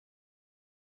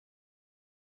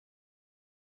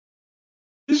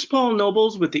Paul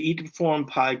Nobles with the Eat to Perform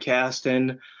podcast,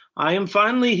 and I am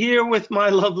finally here with my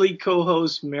lovely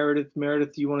co-host Meredith.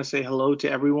 Meredith, you want to say hello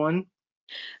to everyone?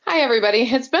 Hi, everybody.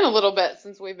 It's been a little bit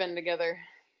since we've been together.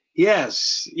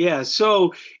 Yes, yeah.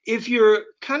 So if you're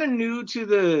kind of new to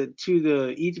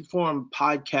the Eat to Perform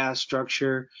podcast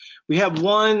structure, we have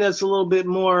one that's a little bit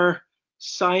more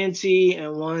sciency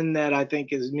and one that I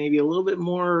think is maybe a little bit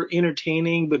more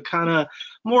entertaining, but kind of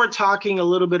more talking a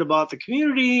little bit about the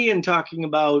community and talking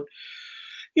about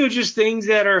just things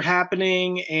that are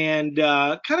happening and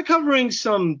kind of covering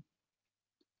some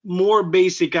more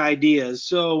basic ideas.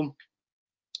 So,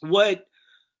 what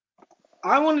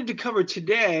I wanted to cover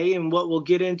today, and what we'll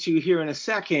get into here in a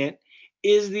second,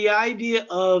 is the idea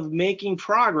of making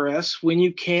progress when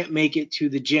you can't make it to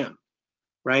the gym,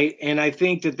 right? And I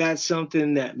think that that's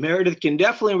something that Meredith can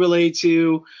definitely relate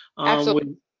to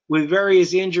Absolutely. with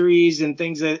various injuries and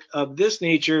things of this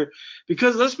nature.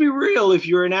 Because let's be real, if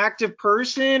you're an active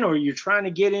person or you're trying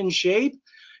to get in shape,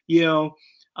 you know,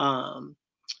 um,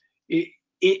 it,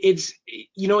 it's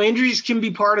injuries can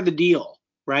be part of the deal,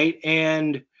 right?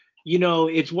 And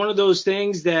it's one of those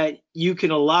things that you can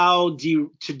allow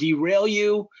to derail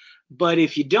you, but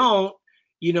if you don't,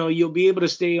 you'll be able to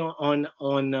stay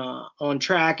on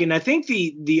track. And I think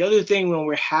the other thing when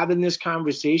we're having this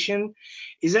conversation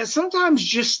is that sometimes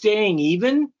just staying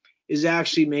even is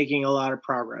actually making a lot of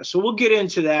progress. So we'll get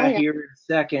into Oh, that yeah. here in a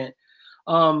second.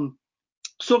 Um,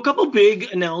 so a couple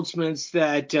big announcements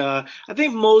that I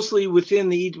think mostly within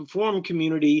the Eat to Perform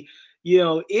community.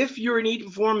 If you're an Eat to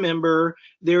Perform member,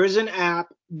 there is an app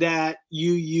that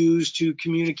you use to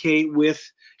communicate with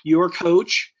your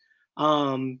coach.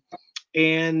 Um,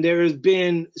 and there has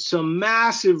been some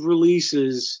massive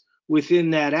releases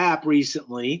within that app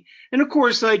recently. And of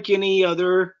course, like any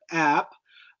other app,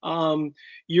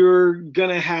 you're going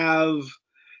to have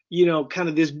kind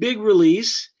of this big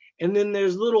release, and then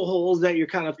there's little holes that you're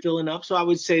kind of filling up. So I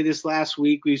would say this last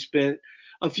week we spent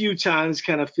a few times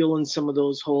kind of filling some of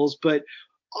those holes, but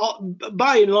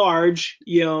by and large,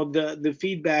 the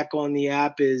feedback on the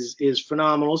app is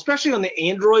phenomenal, especially on the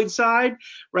Android side,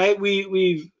 right?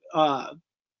 We've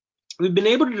been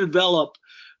able to develop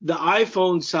the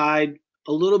iPhone side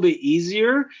a little bit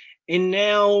easier. And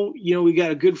now, we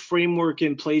got a good framework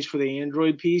in place for the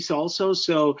Android piece also.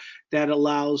 So that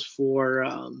allows for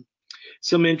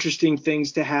some interesting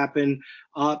things to happen.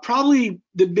 Probably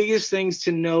the biggest things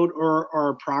to note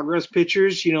are progress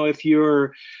pictures. If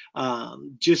you're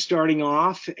just starting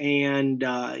off and,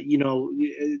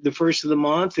 the first of the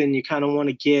month and you kind of want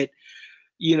to get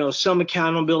some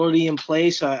accountability in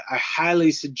place, I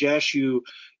highly suggest you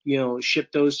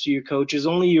ship those to your coaches.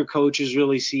 Only your coaches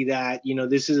really see that.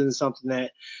 This isn't something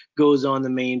that goes on the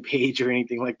main page or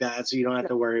anything like that, so you don't have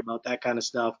to worry about that kind of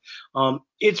stuff.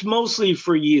 It's mostly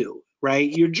for you,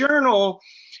 right? Your journal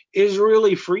is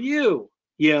really for you,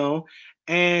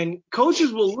 and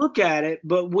coaches will look at it.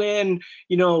 But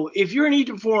if you're an Eat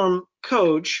to Perform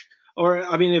coach, or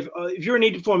I mean, if you're an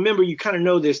Eat to Perform member, you kind of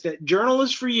know this, that journal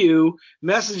is for you,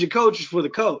 message of coach is for the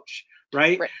coach,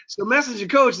 right? Right. So message of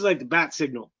coach is like the bat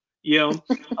signal, you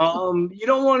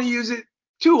don't want to use it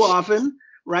too often,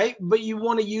 right? But you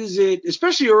want to use it,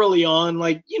 especially early on.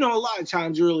 Like, a lot of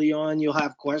times early on, you'll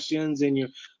have questions and you're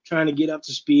trying to get up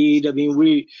to speed. I mean,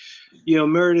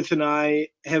 Meredith and I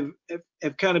have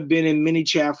kind of been in mini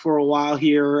chat for a while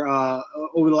here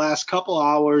over the last couple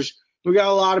hours. We got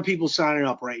a lot of people signing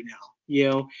up right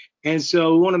now, and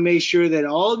so we want to make sure that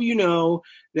all of you know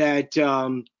that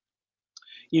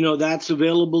that's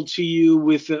available to you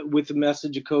with the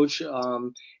message of coach,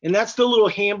 and that's the little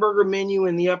hamburger menu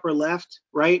in the upper left,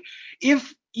 right?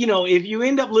 If you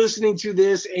end up listening to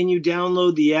this and you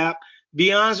download the app,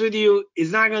 be honest with you,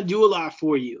 it's not going to do a lot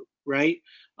for you, right?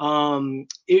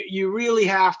 You really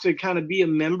have to kind of be a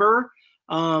member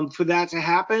for that to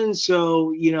happen.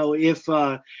 So if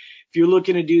you're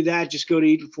looking to do that, just go to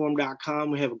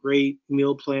eatreform.com. We have a great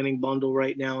meal planning bundle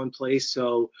right now in place,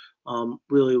 so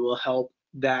really will help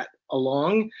that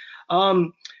along.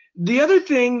 The other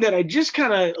thing that I just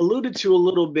kind of alluded to a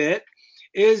little bit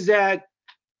is that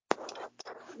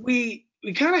we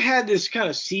kind of had this kind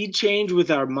of seed change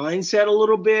with our mindset a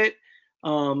little bit,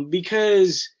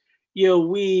 because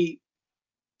we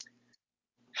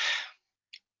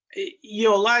a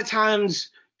lot of times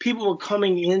people were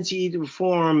coming into Eat to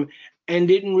Perform and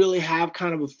didn't really have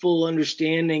kind of a full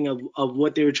understanding of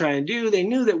what they were trying to do. They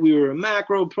knew that we were a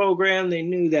macro program. They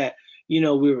knew that, we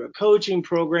were a coaching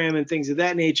program and things of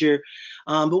that nature.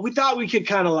 But we thought we could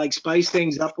kind of like spice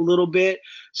things up a little bit.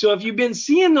 So if you've been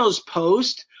seeing those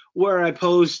posts where I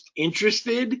post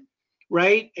interested,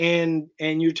 right? And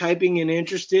you're typing in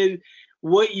interested,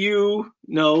 what you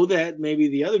know that maybe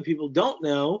the other people don't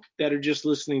know that are just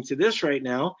listening to this right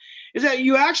now is that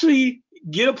you actually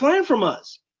get a plan from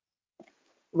us,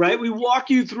 right? We walk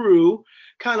you through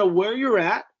kind of where you're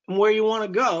at and where you want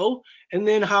to go, and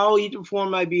then how each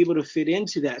form might be able to fit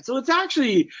into that. So it's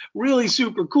actually really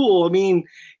super cool. I mean,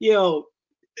 you know,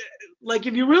 like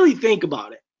if you really think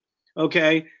about it,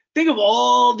 okay, think of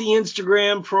all the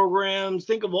Instagram programs,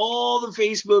 think of all the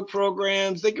Facebook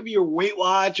programs, think of your Weight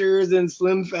Watchers and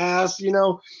Slim Fast,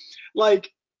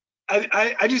 like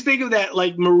I just think of that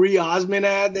like Marie Osmond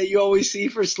ad that you always see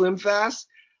for Slim Fast.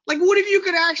 Like, what if you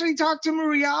could actually talk to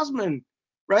Marie Osmond,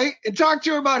 right? And talk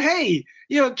to her about, hey,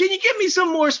 can you give me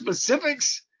some more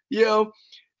specifics?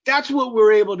 That's what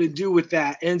we're able to do with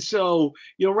that. And so,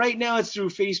 right now it's through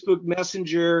Facebook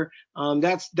Messenger.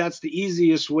 That's the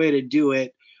easiest way to do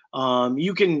it.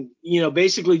 You can,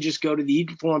 basically just go to the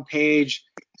ePerform page,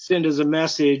 send us a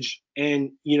message,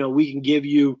 and we can give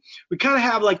you. We kind of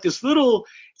have like this little.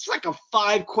 It's like a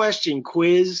 5-question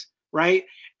quiz, right?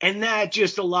 And that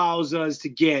just allows us to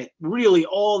get really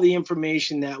all the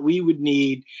information that we would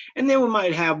need. And then we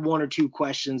might have 1 or 2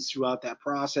 questions throughout that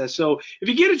process. So if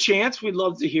you get a chance, we'd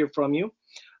love to hear from you.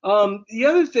 The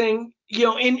other thing,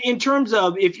 in terms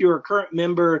of if you're a current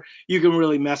member, you can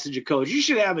really message a coach. You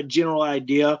should have a general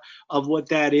idea of what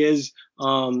that is.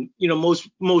 Most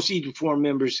ePerform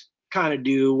members kind of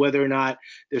do, whether or not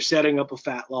they're setting up a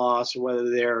fat loss or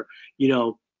whether they're,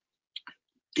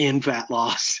 in fat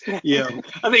loss. I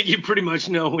think you pretty much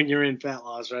know when you're in fat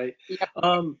loss, right? Yep.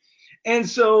 And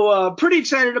so pretty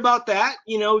excited about that.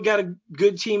 We got a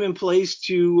good team in place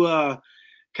to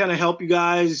kind of help you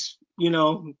guys,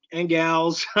 and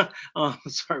gals.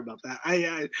 Sorry about that.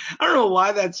 I don't know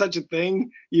why that's such a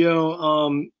thing.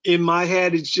 In my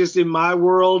head, it's just in my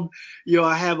world.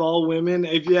 I have all women.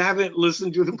 If you haven't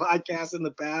listened to the podcast in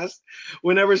the past,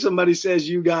 whenever somebody says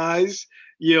you guys,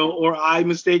 or I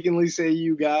mistakenly say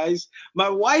you guys, my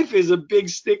wife is a big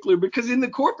stickler because in the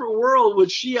corporate world,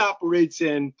 which she operates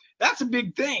in, that's a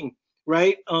big thing,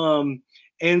 right? And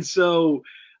so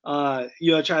I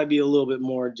try to be a little bit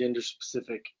more gender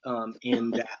specific in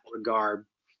that regard.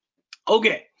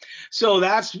 Okay, so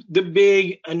that's the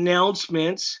big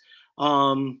announcements.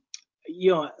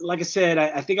 Like I said,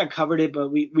 I think I covered it,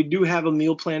 but we do have a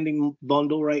meal planning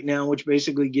bundle right now, which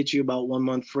basically gets you about 1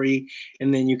 month free,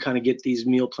 and then you kind of get these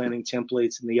meal planning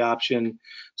templates and the option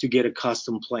to get a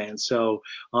custom plan. So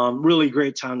really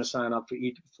great time to sign up for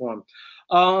ePerform.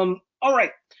 All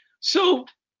right, so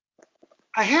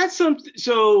I had some.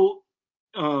 So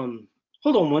hold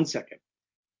on 1 second.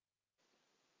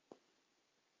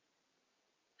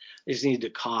 I just need to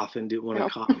cough and didn't want to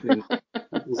cough in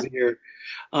people's ear.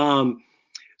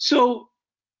 So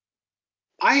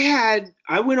I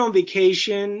went on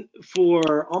vacation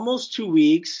for almost 2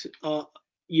 weeks.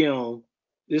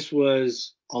 This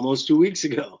was almost 2 weeks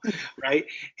ago, right?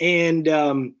 And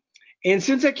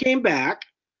since I came back,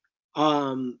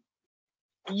 I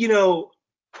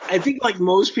think like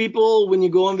most people, when you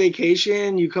go on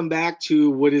vacation, you come back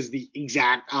to what is the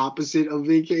exact opposite of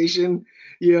vacation,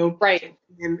 Right.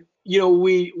 And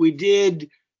we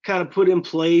did kind of put in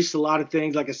place a lot of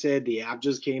things. Like I said, the app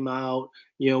just came out.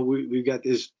 We've got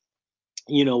this.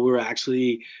 We're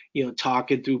actually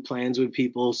talking through plans with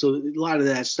people. So a lot of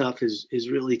that stuff is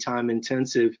really time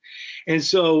intensive, and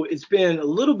so it's been a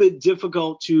little bit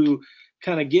difficult to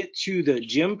kind of get to the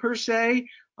gym per se.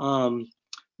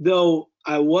 Though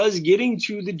I was getting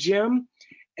to the gym,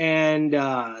 and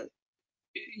I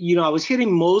was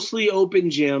hitting mostly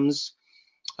open gyms.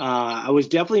 I was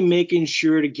definitely making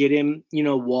sure to get him,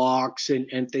 walks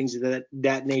and things of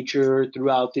that nature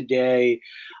throughout the day.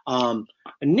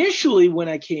 Initially, when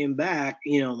I came back,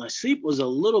 my sleep was a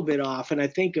little bit off, and I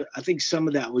think some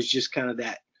of that was just kind of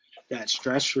that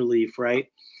stress relief, right?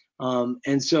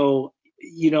 And so,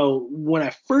 when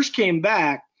I first came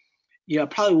back, I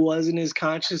probably wasn't as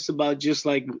conscious about just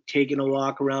like taking a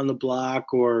walk around the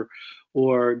block or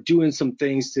doing some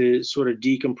things to sort of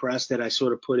decompress that I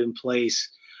sort of put in place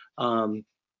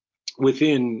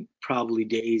within probably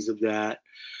days of that.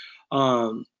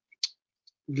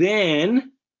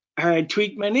 Then I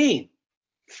tweaked my knee.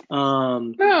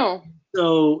 No.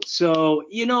 So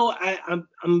I'm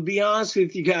gonna be honest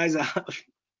with you guys,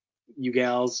 you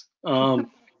gals,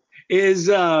 is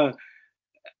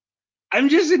I'm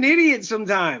just an idiot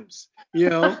sometimes.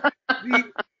 I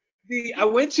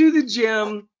went to the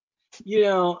gym.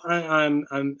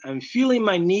 I'm feeling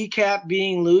my kneecap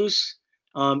being loose.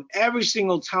 Every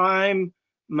single time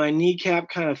my kneecap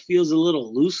kind of feels a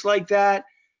little loose like that,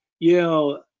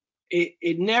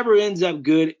 it never ends up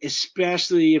good,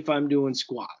 especially if I'm doing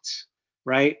squats,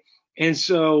 right? And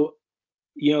so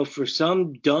for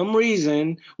some dumb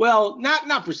reason, well,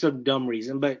 not for some dumb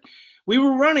reason, but we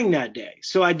were running that day.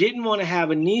 So I didn't want to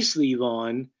have a knee sleeve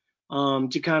on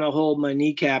to kind of hold my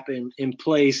kneecap in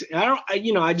place.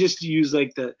 I just use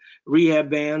like the rehab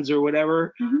bands or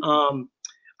whatever. Mhm.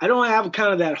 I don't have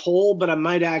kind of that hole, but I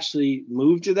might actually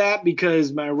move to that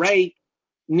because my right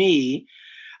knee,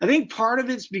 I think part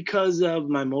of it's because of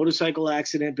my motorcycle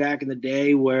accident back in the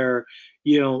day where,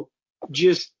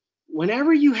 just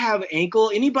whenever you have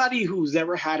anybody who's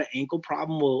ever had an ankle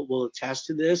problem will attest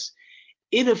to this.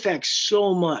 It affects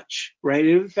so much, right?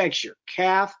 It affects your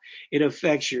calf, it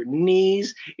affects your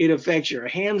knees, it affects your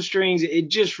hamstrings. It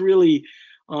just really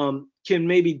can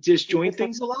maybe disjoint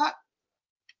things a lot.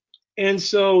 And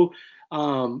so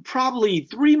probably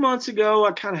 3 months ago,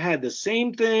 I kind of had the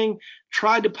same thing,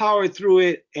 tried to power through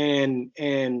it,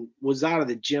 and was out of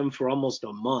the gym for almost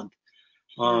a month.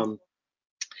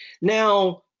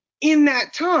 Now, in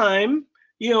that time,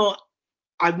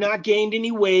 I've not gained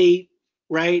any weight,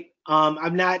 right?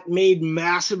 I've not made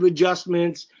massive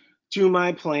adjustments to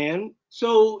my plan.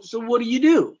 So what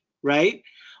do? Right?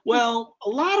 Well, a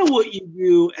lot of what you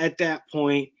do at that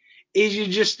point is you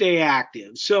just stay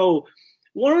active. So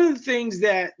one of the things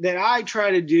that I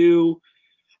try to do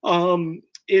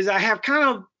is I have kind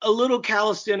of a little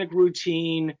calisthenic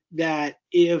routine that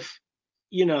if,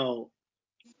 you know,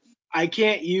 I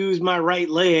can't use my right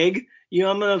leg,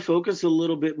 I'm going to focus a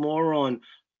little bit more on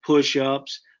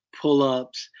push-ups,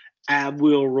 pull-ups, ab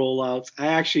wheel rollouts. I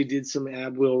actually did some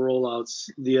ab wheel rollouts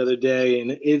the other day,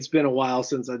 and it's been a while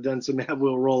since I've done some ab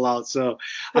wheel rollouts. So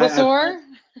Little I felt, sore?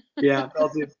 yeah, I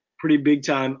felt it pretty big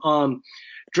time.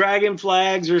 Dragon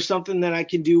flags are something that I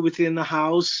can do within the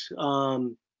house.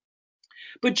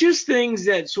 But just things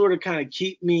that sort of kind of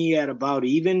keep me at about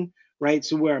even, right?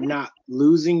 So where I'm not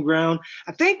losing ground.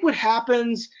 I think what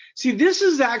happens, see, this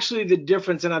is actually the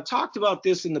difference, and I've talked about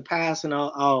this in the past, and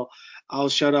I'll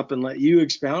shut up and let you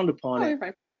expound upon Oh, it. you're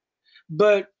fine.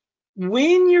 But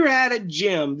when you're at a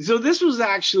gym, so this was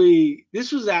actually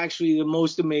the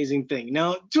most amazing thing.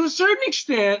 Now, to a certain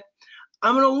extent,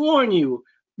 I'm going to warn you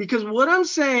because what I'm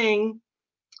saying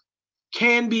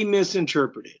can be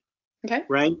misinterpreted, Okay.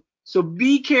 right? So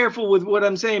be careful with what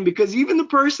I'm saying because even the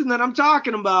person that I'm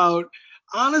talking about,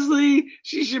 honestly,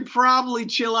 she should probably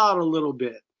chill out a little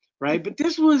bit, right? But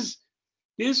this was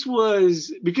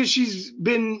because she's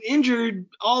been injured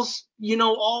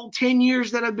all 10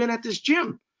 years that I've been at this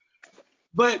gym.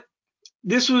 But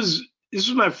this was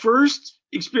my first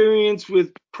experience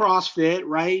with CrossFit,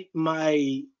 right?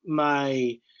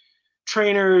 My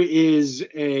trainer is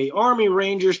a Army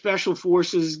Ranger Special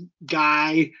Forces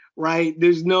guy, right?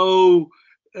 There's no,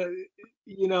 uh,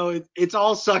 it's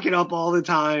all suck it up all the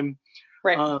time.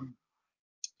 Right. Um,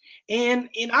 and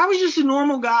I was just a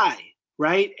normal guy,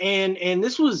 right? And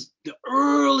this was the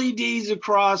early days of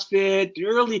CrossFit, the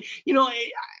early,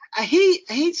 I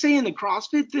hate saying the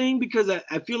CrossFit thing because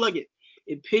I feel like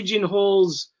it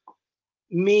pigeonholes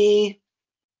me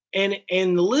and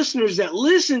the listeners that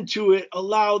listen to it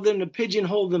allow them to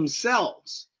pigeonhole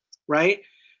themselves, right?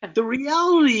 The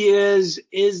reality is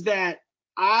that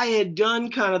I had done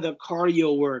kind of the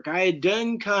cardio work. I had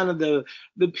done kind of the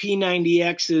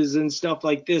P90Xs and stuff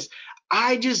like this.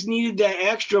 I just needed that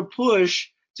extra push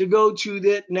to go to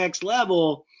that next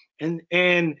level, and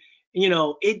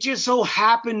it just so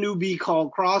happened to be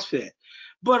called CrossFit.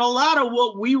 But a lot of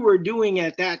what we were doing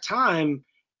at that time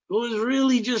was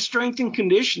really just strength and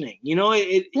conditioning.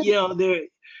 The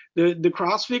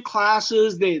CrossFit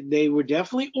classes, they were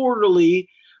definitely orderly,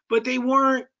 but they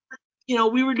weren't.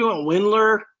 We were doing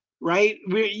Windler, right?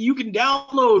 You can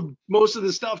download most of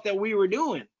the stuff that we were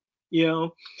doing. You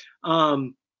know,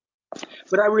 um,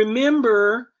 but I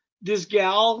remember this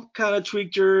gal kind of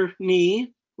tweaked her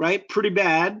knee, right, pretty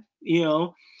bad.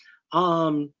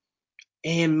 Um,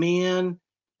 and man,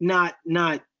 not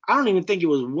I don't even think it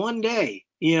was one day.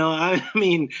 I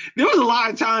mean, there was a lot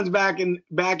of times back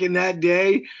in that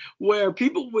day where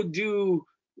people would do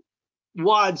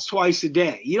WODs twice a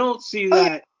day. You don't see Oh, yeah.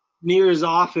 that near as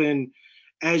often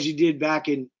as you did back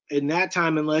in that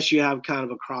time, unless you have kind of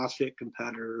a CrossFit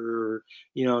competitor,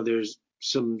 or there's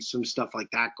some stuff like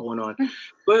that going on.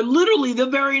 But literally the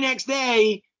very next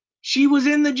day, she was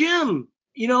in the gym,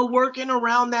 working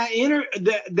around that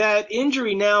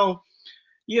injury. Now,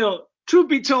 truth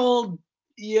be told,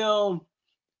 you know,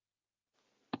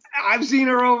 I've seen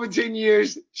her over 10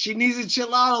 years. She needs to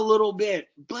chill out a little bit.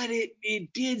 But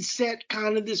it did set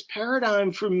kind of this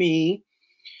paradigm for me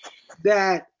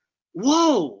that,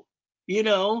 whoa, you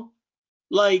know,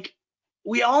 like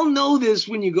we all know this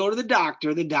when you go to the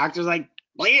doctor. The doctor's like,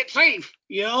 play it safe,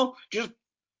 just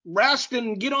rest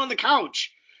and get on the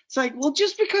couch. It's like, well,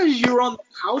 just because you're on the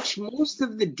couch most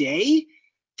of the day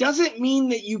doesn't mean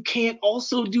that you can't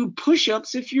also do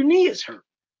push-ups if your knee is hurt,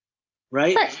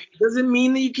 right? Right. Doesn't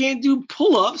mean that you can't do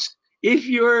pull-ups if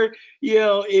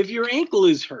if your ankle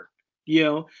is hurt, you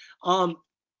know. Um,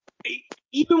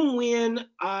 Even when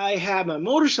I had my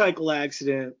motorcycle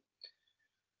accident,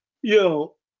 you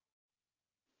know,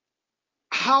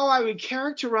 how I would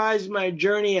characterize my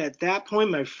journey at that point,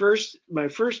 my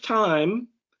first time,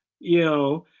 you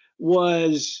know,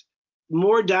 was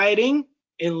more dieting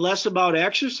and less about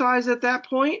exercise at that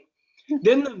point.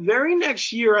 Then the very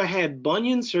next year I had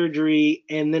bunion surgery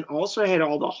and then also I had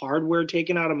all the hardware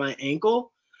taken out of my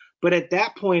ankle. But at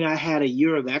that point I had a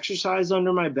year of exercise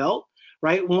under my belt,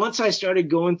 right? Once I started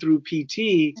going through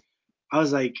PT, I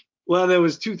was like, well, there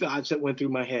was two thoughts that went through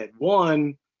my head.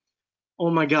 One, oh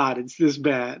my God, it's this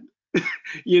bad,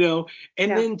 you know? And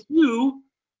Yeah. then two,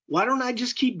 why don't I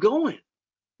just keep going?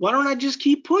 Why don't I just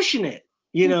keep pushing it,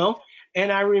 you know?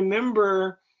 And I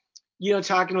remember,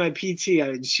 talking to my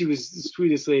PT. She was the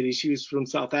sweetest lady. She was from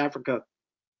South Africa.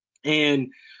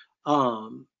 And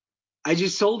I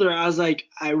just told her, I was like,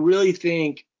 I really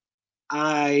think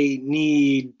I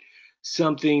need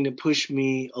something to push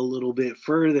me a little bit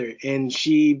further. And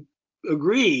she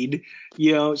agreed.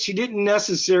 She didn't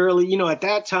necessarily, at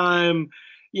that time,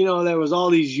 there was all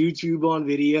these YouTube on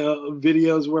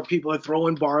videos where people are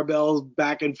throwing barbells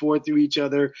back and forth to each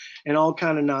other and all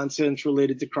kind of nonsense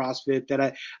related to CrossFit that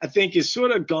I think is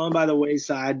sort of gone by the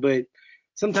wayside. But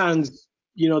sometimes,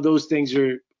 those things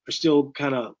are still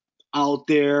kind of out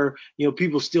there.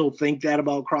 People still think that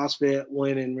about CrossFit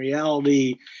when in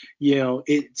reality,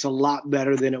 it's a lot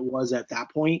better than it was at that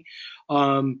point.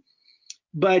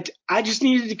 But I just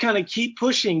needed to kind of keep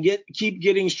pushing, keep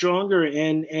getting stronger,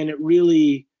 and it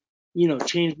really,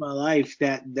 changed my life,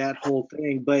 that whole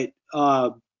thing. But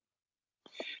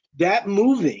that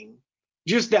moving,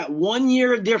 just that 1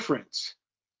 year difference,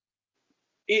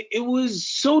 it was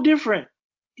so different.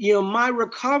 My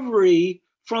recovery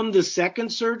from the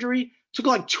second surgery took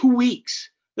like 2 weeks.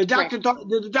 The Right.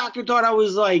 doctor thought I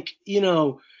was like,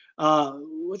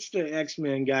 what's the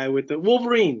X-Men guy with the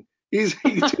Wolverine? He's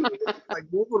like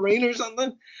Wolverine or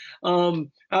something.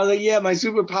 I was like, yeah, my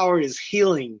superpower is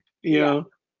healing, Yeah.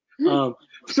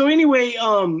 so anyway,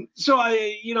 so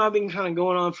I've been kind of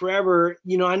going on forever.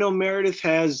 I know Meredith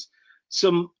has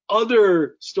some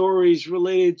other stories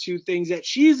related to things that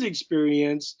she's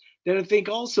experienced that I think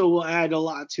also will add a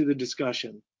lot to the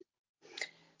discussion.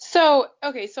 So,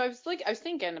 okay, so I was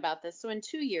thinking about this. So in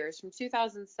 2 years, from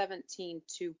 2017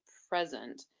 to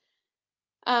present,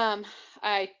 um,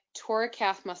 I tore a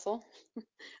calf muscle,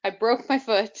 I broke my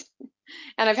foot,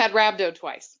 and I've had rhabdo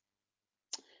twice.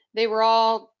 They were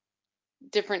all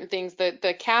different things.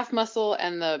 The calf muscle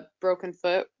and the broken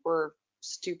foot were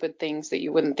stupid things that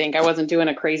you wouldn't think. I wasn't doing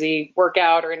a crazy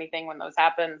workout or anything when those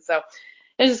happened. So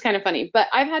it's just kind of funny. But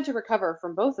I've had to recover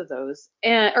from both of those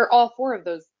and or all four of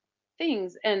those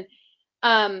things. And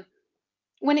um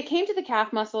when it came to the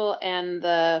calf muscle and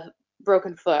the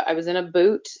broken foot, I was in a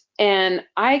boot and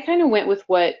I kind of went with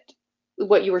what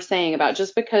you were saying about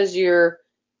just because you're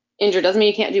injured doesn't mean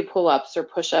you can't do pull-ups or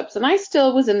push-ups. And I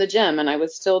still was in the gym and I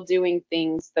was still doing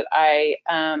things that I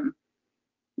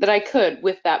could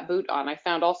with that boot on. I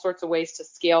found all sorts of ways to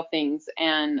scale things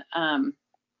and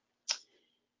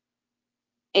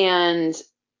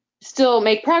still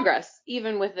make progress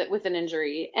even with it with an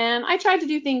injury. And I tried to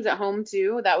do things at home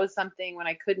too. That was something when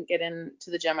I couldn't get into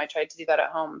the gym, I tried to do that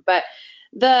at home. But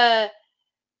the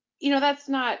that's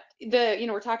not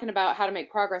we're talking about how to make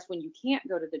progress when you can't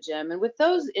go to the gym. And with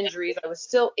those injuries, I was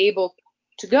still able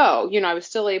to go. I was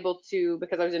still able to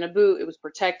because I was in a boot, it was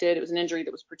protected. It was an injury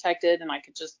that was protected and I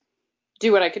could just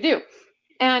do what I could do.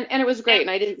 And it was great and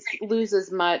I didn't lose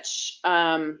as much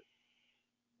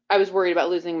I was worried about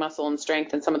losing muscle and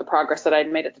strength and some of the progress that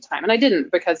I'd made at the time. And I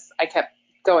didn't because I kept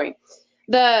going.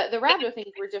 The rhabdo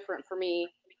things were different for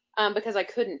me because I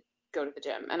couldn't go to the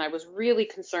gym. And I was really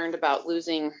concerned about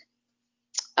losing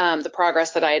the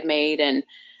progress that I had made. And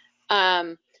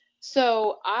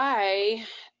so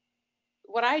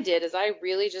what I did is I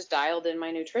really just dialed in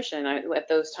my nutrition at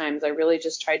those times. I really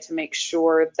just tried to make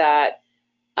sure that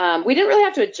we didn't really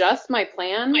have to adjust my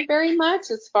plan very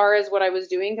much as far as what I was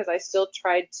doing because I still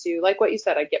tried to, like what you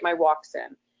said, I'd get my walks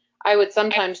in. I would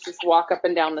sometimes just walk up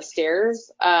and down the stairs.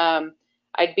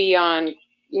 I'd be on,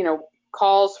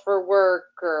 calls for work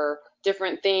or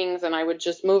different things, and I would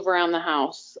just move around the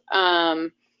house. But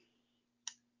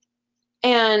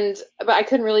I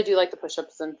couldn't really do like the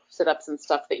push-ups and sit-ups and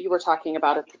stuff that you were talking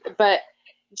about. But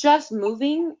just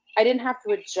moving, I didn't have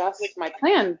to adjust my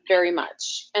plan very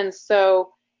much. And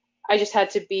so I just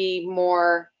had to be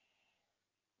more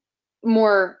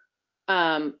more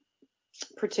um,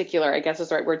 particular, I guess is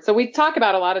the right word. So we talk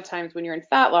about a lot of times when you're in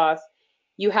fat loss,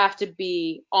 you have to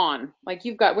be on. Like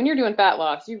you've got when you're doing fat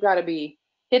loss, you've got to be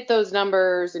hit those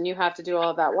numbers and you have to do all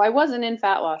of that. Well, I wasn't in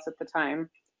fat loss at the time,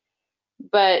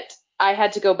 but I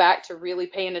had to go back to really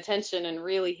paying attention and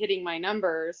really hitting my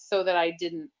numbers so that I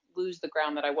didn't lose the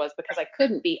ground that I was because I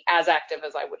couldn't be as active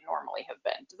as I would normally have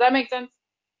been. Does that make sense?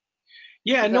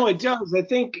 Yeah, Is no, that it does. I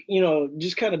think,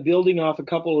 just kind of building off a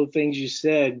couple of things you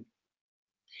said,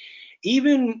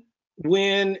 even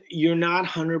when you're not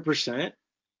 100%,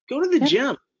 go to the yeah,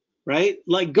 gym, right?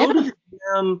 Like go to yeah.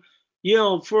 the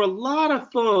gym. For a lot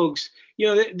of folks,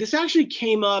 this actually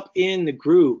came up in the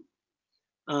group.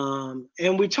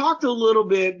 And we talked a little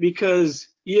bit because,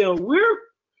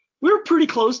 we're pretty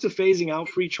close to phasing out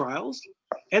free trials.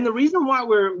 And the reason why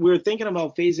we're thinking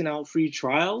about phasing out free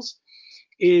trials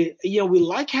is, we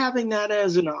like having that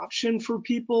as an option for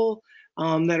people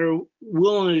that are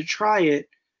willing to try it.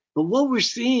 But what we're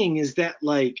seeing is that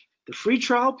like the free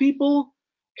trial people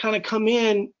kind of come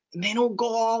in and they don't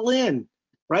go all in,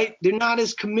 right? They're not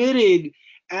as committed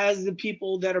as the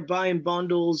people that are buying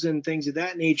bundles and things of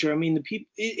that nature. I mean, the people,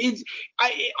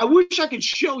 I wish I could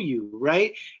show you,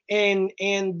 right? And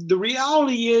the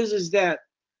reality is that,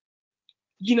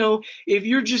 if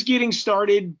you're just getting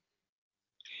started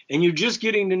and you're just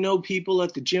getting to know people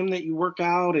at the gym that you work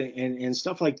out and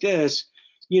stuff like this,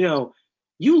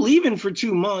 you leaving for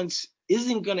 2 months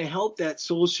isn't going to help that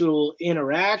social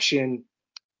interaction.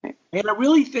 And I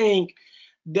really think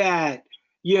that,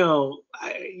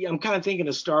 I'm kind of thinking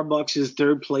of Starbucks'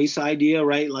 third place idea,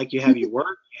 right? Like you have your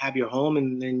work, you have your home,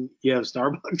 and then you have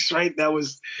Starbucks, right? That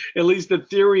was at least the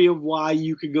theory of why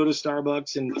you could go to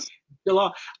Starbucks and chill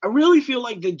out. I really feel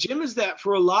like the gym is that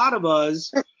for a lot of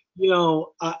us.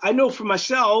 I know for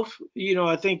myself,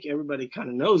 I think everybody kind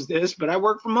of knows this, but I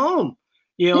work from home,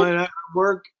 Yeah. and I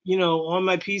work, on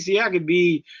my PC. I could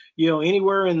be,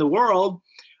 anywhere in the world.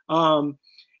 Um,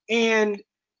 and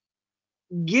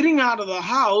getting out of the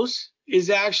house is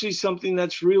actually something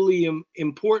that's really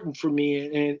important for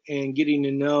me, and getting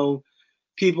to know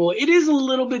people. It is a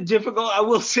little bit difficult. I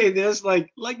will say this,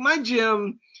 like my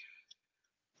gym,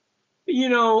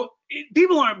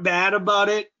 people aren't bad about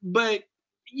it, but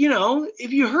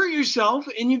if you hurt yourself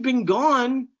and you've been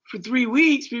gone for 3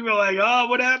 weeks, people are like, "Oh,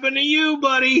 what happened to you,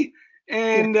 buddy?" Yeah.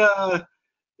 And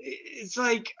it's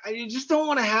like I just don't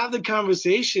want to have the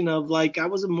conversation of like I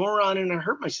was a moron and I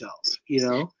hurt myself.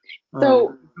 So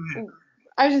Go ahead.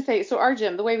 I was just say, so our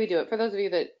gym, the way we do it, for those of you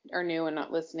that are new and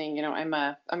not listening, I'm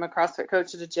a CrossFit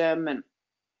coach at a gym, and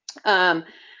um,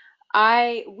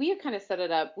 we have kind of set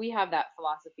it up. We have that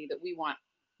philosophy that we want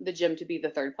the gym to be the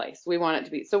third place. We want it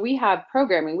to be. So we have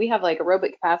programming. We have like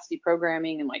aerobic capacity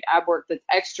programming and like ab work that's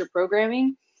extra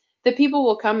programming. The people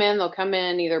will come in. They'll come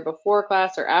in either before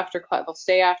class or after class. They'll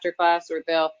stay after class, or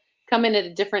they'll come in at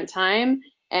a different time.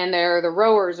 And they're the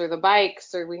rowers or the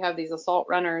bikes, or we have these assault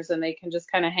runners, and they can just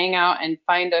kind of hang out and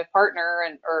find a partner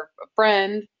and or a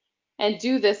friend and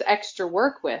do this extra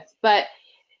work with. But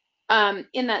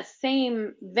in that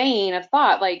same vein of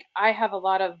thought, like I have a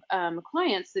lot of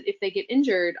clients that if they get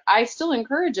injured, I still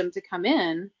encourage them to come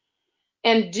in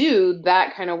and do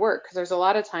that kind of work because there's a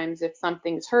lot of times if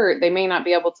something's hurt, they may not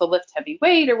be able to lift heavy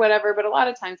weight or whatever, but a lot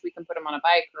of times we can put them on a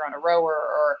bike or on a rower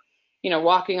or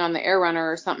walking on the air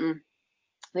runner or something,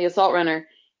 the assault runner,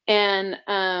 and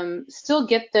still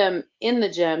get them in the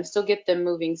gym, still get them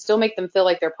moving, still make them feel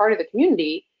like they're part of the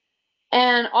community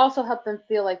and also help them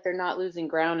feel like they're not losing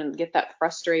ground and get that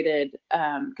frustrated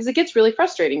because it gets really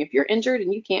frustrating if you're injured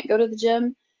and you can't go to the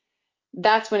gym.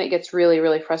 That's when it gets really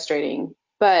really frustrating.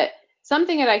 But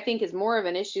something that I think is more of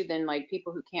an issue than like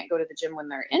people who can't go to the gym when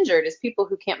they're injured is people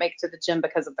who can't make it to the gym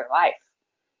because of their life.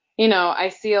 I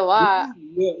see a lot.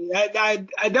 Yeah,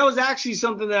 that was actually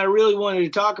something that I really wanted to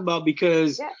talk about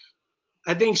because Yeah,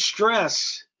 I think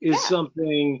stress is yeah,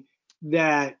 something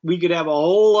that we could have a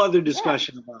whole other yeah.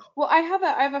 discussion about. Well, I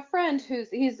have a friend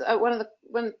he's one of the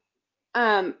when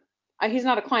Um, he's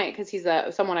not a client because he's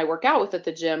someone I work out with at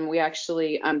the gym. We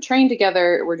actually train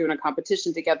together. We're doing a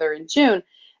competition together in June.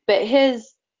 But here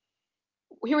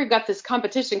we've got this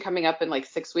competition coming up in like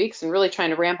 6 weeks and really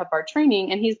trying to ramp up our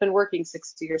training. And he's been working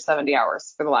 60 or 70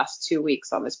 hours for the last 2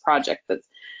 weeks on this project.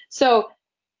 So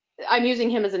I'm using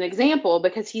him as an example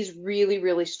because he's really,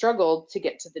 really struggled to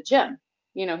get to the gym.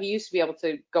 He used to be able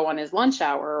to go on his lunch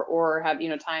hour or have,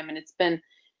 time, and it's been,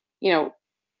 you know,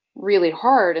 really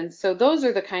hard. And so those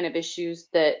are the kind of issues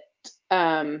that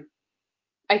um,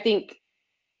 I think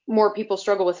more people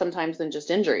struggle with sometimes than just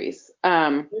injuries.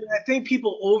 I think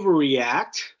people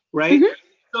overreact, right? Mhm.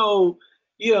 So,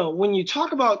 when you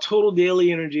talk about total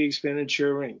daily energy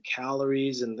expenditure and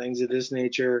calories and things of this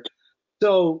nature,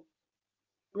 so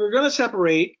we're going to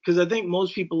separate because I think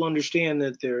most people understand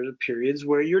that there are periods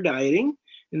where you're dieting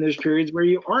and there's periods where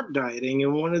you aren't dieting.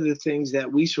 And one of the things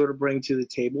that we sort of bring to the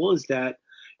table is that,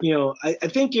 I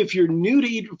think if you're new to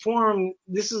Eat Reform,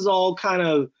 this is all kind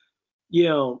of, you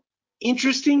know,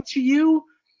 interesting to you.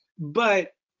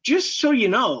 But just so you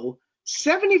know,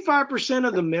 75%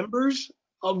 of the members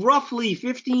of roughly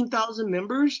 15,000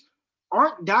 members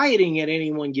aren't dieting at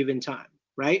any one given time,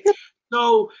 right?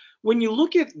 So when you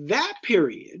look at that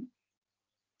period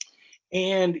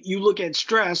and you look at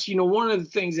stress, one of the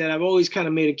things that I've always kind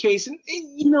of made a case, and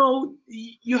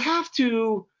you have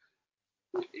to,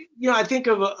 I think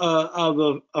of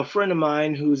a friend of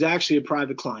mine who's actually a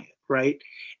private client, right?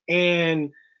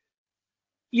 And,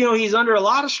 he's under a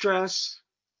lot of stress.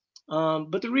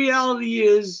 But the reality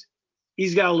is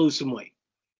he's got to lose some weight,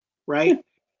 right?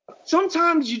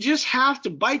 Sometimes you just have to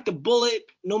bite the bullet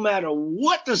no matter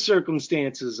what the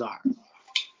circumstances are.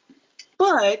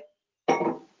 But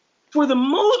for the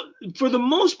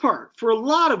most part, for a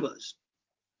lot of us,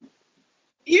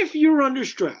 if you're under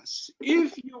stress,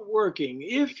 if you're working,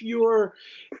 if your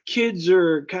kids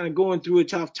are kind of going through a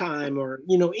tough time, or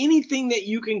anything that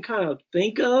you can kind of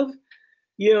think of,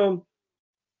 you know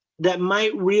that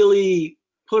might really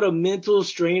put a mental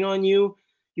strain on you,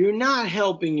 you're not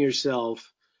helping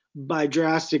yourself by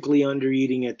drastically under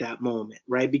eating at that moment,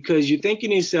 right? Because you're thinking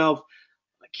to yourself,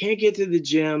 I can't get to the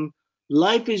gym.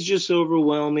 Life is just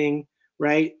overwhelming,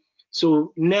 right?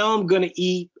 So now I'm going to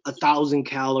eat 1,000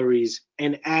 calories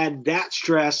and add that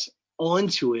stress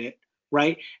onto it,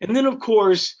 right? And then, of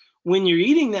course, when you're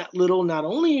eating that little, not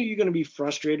only are you going to be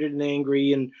frustrated and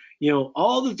angry and,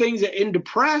 all the things and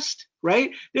depressed, right?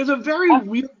 There's a very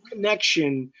real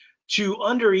connection to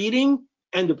under eating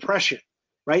and depression,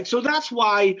 right? So that's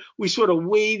why we sort of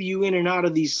wave you in and out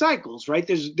of these cycles, right?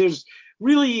 There's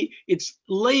really, it's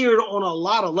layered on a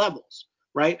lot of levels,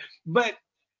 right? But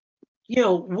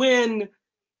when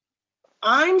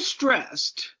I'm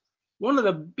stressed, one of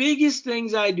the biggest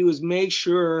things I do is make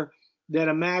sure that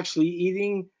I'm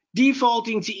actually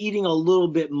defaulting to eating a little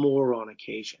bit more on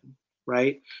occasion,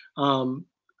 right?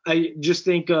 I just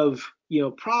think of,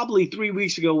 probably 3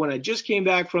 weeks ago when I just came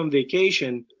back from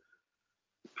vacation,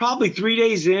 probably 3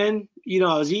 days in,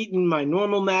 I was eating my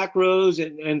normal macros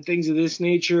and things of this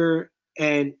nature.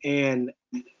 And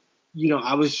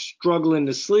I was struggling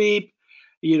to sleep.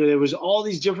 There was all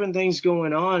these different things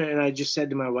going on. And I just said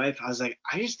to my wife, I was like,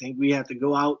 I just think we have to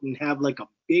go out and have like a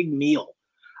big meal.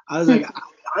 I was like,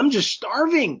 I'm just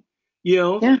starving, you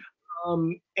know? Yeah.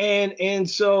 And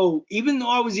so even though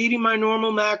I was eating my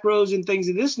normal macros and things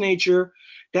of this nature,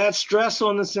 that stress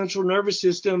on the central nervous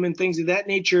system and things of that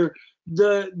nature,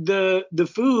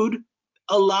 the food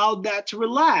allowed that to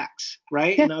relax,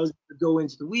 right? Yeah. And I was able to go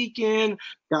into the weekend,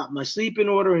 got my sleep in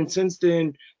order, and since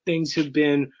then things have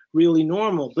been really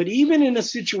normal. But even in a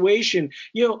situation,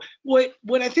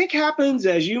 what I think happens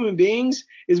as human beings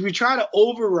is we try to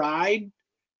override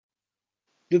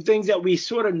the things that we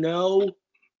sort of know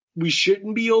we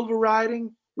shouldn't be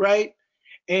overriding, right?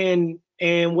 And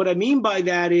what I mean by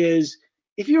that is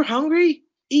if you're hungry,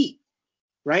 eat,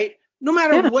 right? No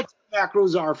matter Yeah. what the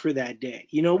macros are for that day.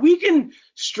 We can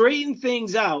straighten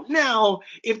things out. Now,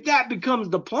 if that becomes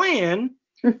the plan,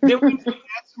 then we might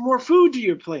add some more food to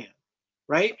your plan,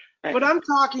 right? But Right. I'm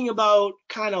talking about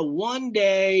kind of one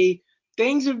day,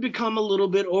 things have become a little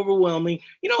bit overwhelming.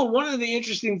 One of the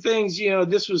interesting things,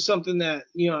 this was something that,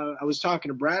 I was talking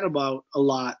to Brad about a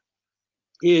lot,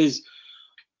 is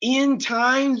in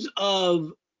times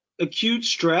of acute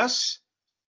stress,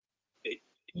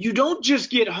 you don't just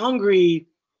get hungry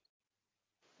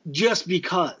just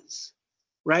because,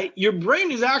 right? Your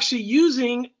brain is actually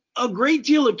using a great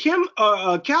deal of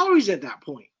calories at that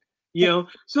point,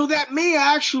 So that may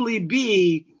actually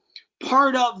be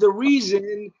part of the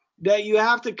reason that you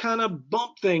have to kind of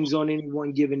bump things on any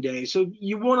one given day. So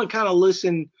you want to kind of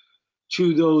listen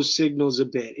to those signals a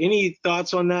bit. Any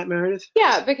thoughts on that, Meredith?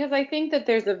 Yeah, because I think that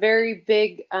there's a very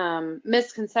big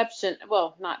misconception.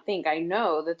 Well, not think, I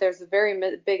know that there's a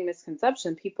very big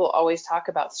misconception. People always talk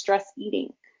about stress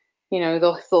eating.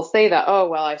 They'll say that, oh,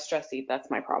 well, I stress eat. That's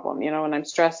my problem. When I'm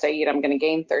stressed, I eat, I'm going to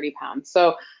gain 30 pounds.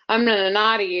 So I'm going to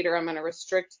not eat or I'm going to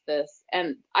restrict this.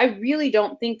 And I really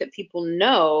don't think that people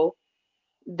know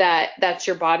that that's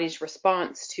your body's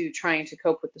response to trying to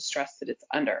cope with the stress that it's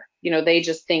under. They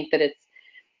just think that it's,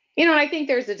 and I think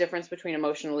there's a difference between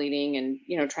emotional eating and,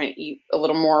 trying to eat a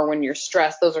little more when you're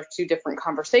stressed. Those are two different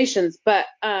conversations. But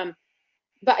I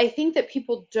think that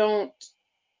people don't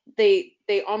they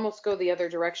almost go the other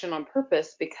direction on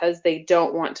purpose because they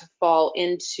don't want to fall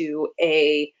into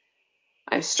a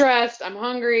I'm stressed, I'm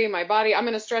hungry, my body, I'm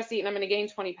going to stress eat and I'm going to gain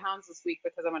 20 pounds this week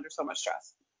because I'm under so much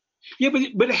stress. Yeah,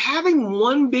 but having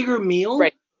one bigger meal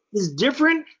Right. is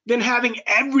different than having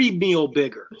every meal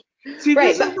bigger. See,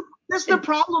 Right. this the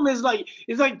problem is like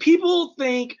people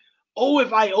think, oh,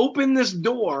 if I open this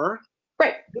door,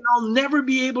 Right. then I'll never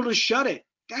be able to shut it.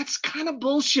 That's kind of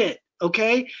bullshit.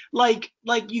 Okay, like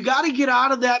you got to get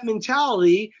out of that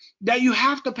mentality that you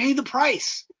have to pay the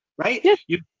price, right? Yeah.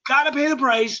 You got to pay the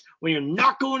price when you're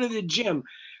not going to the gym.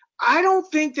 I don't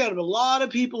think that a lot of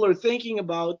people are thinking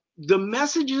about the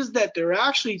messages that they're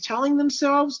actually telling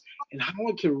themselves and how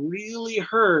it can really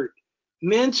hurt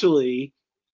mentally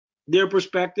their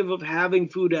perspective of having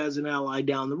food as an ally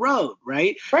down the road,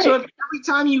 right? So Right. if every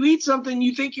time you eat something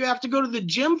you think you have to go to the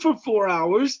gym for 4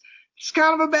 hours, it's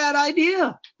kind of a bad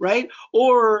idea, right?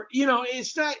 Or,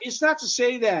 it's not to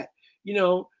say that,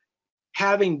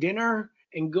 having dinner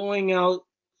and going out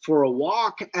for a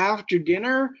walk after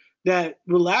dinner that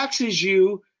relaxes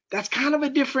you, that's kind of a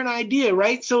different idea,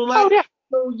 right? Oh yeah.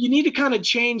 So you need to kind of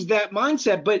change that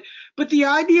mindset. But the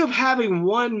idea of having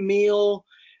one meal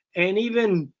and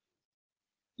even,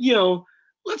 you know,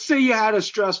 let's say you had a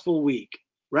stressful week,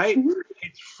 right? Mm-hmm.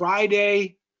 It's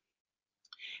Friday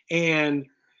and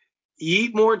you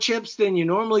eat more chips than you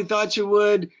normally thought you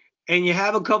would, and you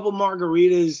have a couple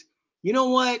margaritas. You know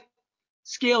what?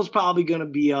 Scale's probably going to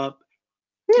be up.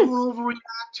 Hmm. Don't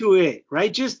overreact to it,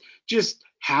 right? Just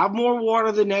have more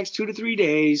water the next 2 to 3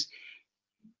 days.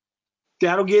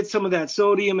 That'll get some of that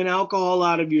sodium and alcohol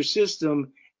out of your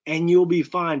system, and you'll be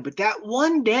fine. But that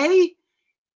one day,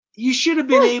 you should have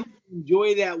been Yeah. able to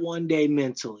enjoy that one day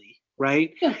mentally,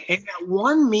 right? Yeah. And that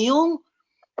one meal,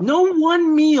 no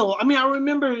one meal. I mean, I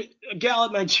remember a gal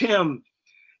at my gym,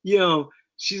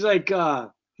 she's like,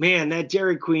 man, that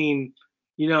Dairy Queen,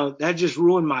 that just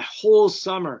ruined my whole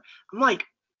summer. I'm like,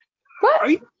 What? are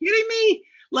you kidding me?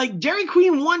 Like Dairy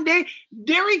Queen one day,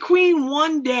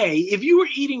 if you were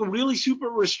eating really super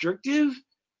restrictive,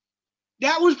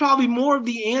 that was probably more of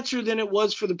the answer than it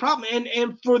was for the problem.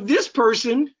 And for this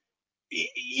person,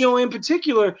 in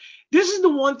particular, this is the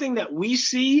one thing that we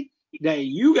see that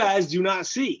you guys do not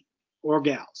see, or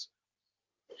gals,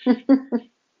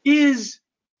 is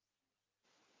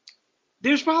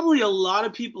there's probably a lot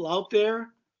of people out there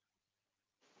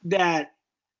that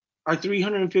are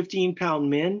 315-pound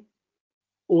men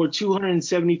or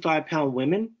 275-pound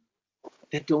women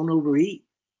that don't overeat.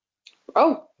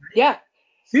 Oh, yeah.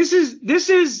 This is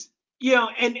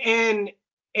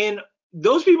and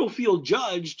those people feel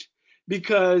judged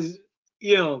because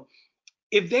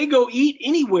if they go eat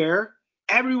anywhere,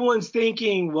 everyone's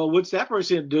thinking, well, what's that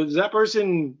person? Does that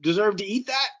person deserve to eat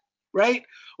that? Right?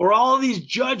 Or all of these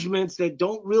judgments that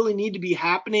don't really need to be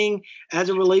happening as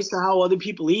it relates to how other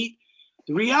people eat.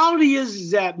 The reality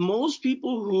is that most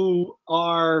people who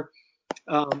are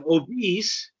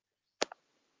obese,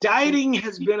 dieting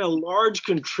has been a large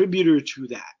contributor to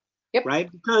that, Yep.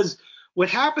 right? Because what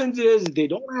happens is they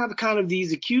don't have kind of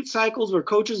these acute cycles where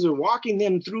coaches are walking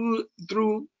them through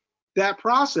that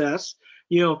process.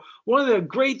 One of the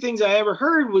great things I ever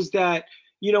heard was that,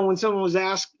 when someone was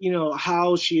asked,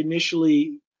 how she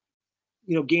initially,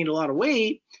 gained a lot of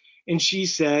weight, and she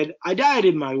said, I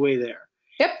dieted my way there.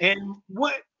 Yep. And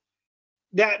what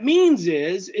that means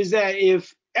is that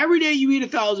if every day you eat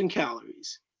 1,000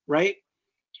 calories, right?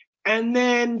 And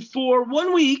then for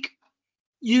one week,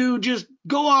 you just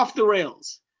go off the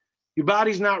rails. Your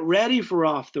body's not ready for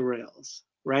off the rails,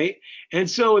 right? And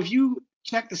so if you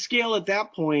check the scale at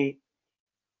that point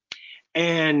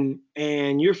and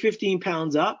you're 15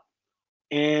 pounds up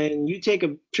and you take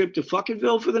a trip to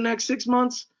Fuckinville for the next 6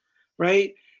 months,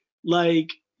 right?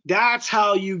 Like that's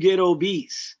how you get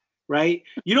obese, right?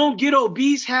 You don't get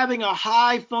obese having a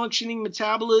high functioning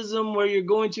metabolism where you're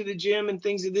going to the gym and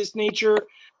things of this nature.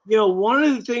 One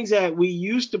of the things that we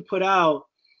used to put out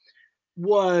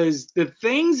was the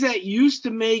things that used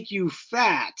to make you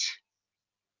fat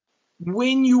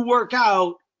when you work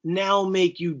out now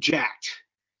make you jacked,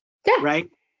 Yeah. right?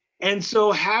 And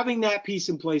so having that piece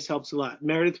in place helps a lot.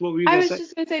 Meredith, what were you I going to was say?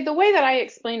 just going to say the way that I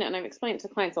explain it, and I've explained it to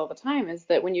clients all the time, is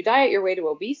that when you diet your way to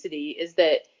obesity, is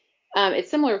that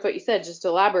it's similar with what you said, just to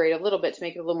elaborate a little bit to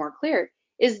make it a little more clear,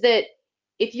 is that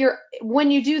when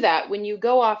you do that, when you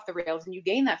go off the rails and you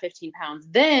gain that 15 pounds,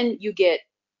 then you get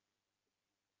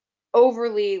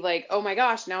overly like, oh my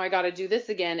gosh, now I got to do this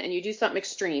again, and you do something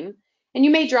extreme, and you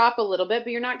may drop a little bit,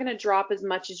 but you're not going to drop as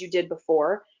much as you did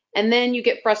before, and then you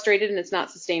get frustrated and it's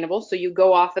not sustainable, so you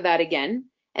go off of that again,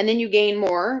 and then you gain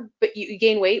more, but you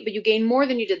gain weight, but you gain more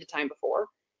than you did the time before,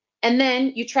 And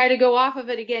then you try to go off of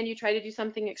it again, you try to do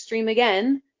something extreme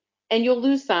again, and you'll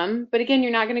lose some, but again,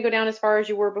 you're not going to go down as far as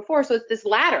you were before. So it's this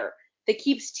ladder that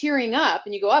keeps tearing up,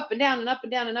 and you go up and down and up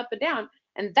and down and up and down.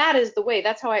 And that is the way,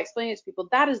 that's how I explain it to people.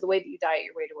 That is the way that you diet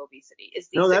your way to obesity, is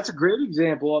No, these that's a six. great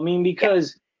example. I mean, Yeah.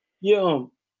 because, you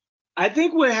know, I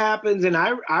think what happens, and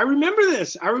I remember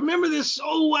this. I remember this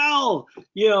so well,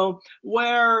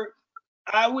 where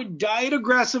I would diet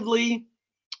aggressively.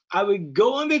 I would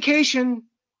go on vacation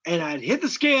and I'd hit the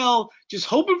scale just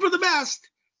hoping for the best,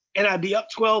 and I'd be up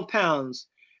 12 pounds.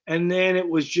 And then it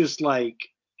was just like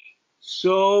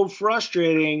so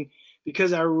frustrating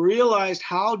because I realized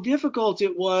how difficult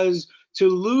it was to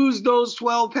lose those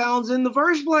 12 pounds in the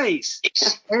first place.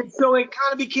 And so it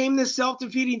kind of became this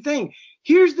self-defeating thing.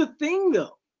 Here's the thing,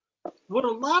 though. What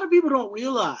a lot of people don't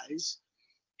realize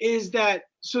is that,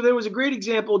 so there was a great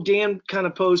example Dan kind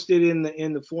of posted in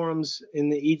the forums in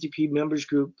the ETP members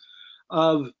group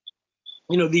of,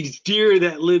 these deer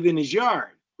that live in his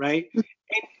yard, right? And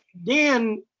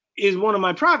Dan is one of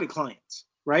my private clients,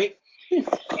 right? And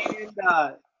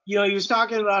he was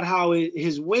talking about how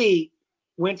his weight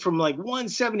went from like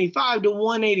 175 to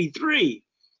 183.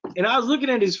 And I was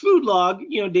looking at his food log.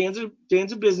 Dan's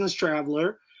a business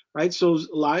traveler, right? So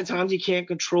a lot of times he can't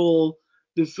control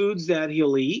the foods that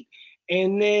he'll eat.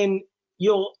 And then,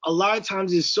 a lot of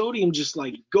times his sodium just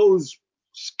like goes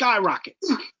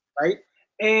skyrockets, right?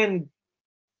 And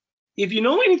if you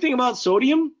know anything about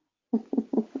sodium,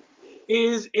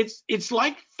 it's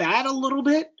like fat a little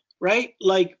bit, right?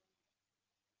 Like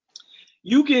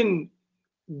you can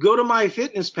go to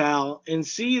MyFitnessPal and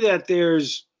see that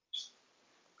there's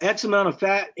X amount of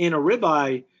fat in a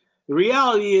ribeye. The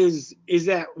reality is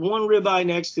that one ribeye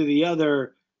next to the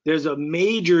other, there's a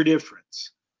major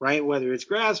difference, right? Whether it's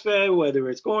grass fed, whether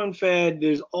it's corn fed,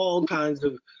 there's all kinds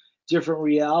of different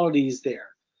realities there.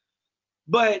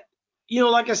 But,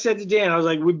 like I said to Dan, I was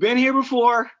like, we've been here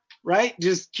before, right?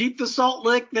 Just keep the salt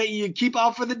lick that you keep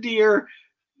out for the deer,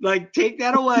 like take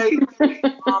that away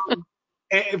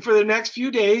and for the next few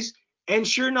days. And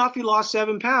sure enough, he lost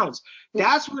 7 pounds.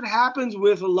 That's what happens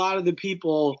with a lot of the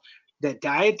people that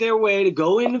diet their way to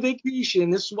go into vacation.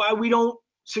 This is why we don't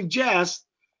suggest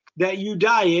that you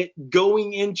diet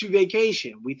going into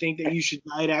vacation. We think that you should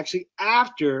diet actually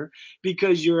after,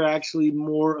 because you're actually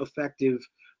more effective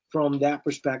from that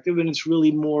perspective, and it's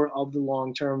really more of the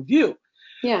long-term view.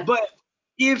 Yeah. But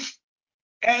if,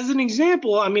 as an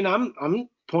example, I mean, I'm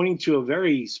pointing to a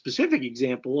very specific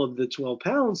example of the 12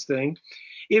 pounds thing.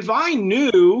 If I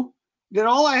knew that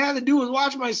all I had to do was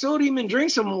watch my sodium and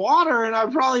drink some water, and I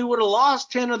probably would have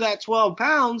lost 10 of that 12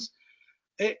 pounds,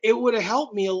 it would have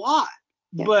helped me a lot.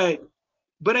 Yeah.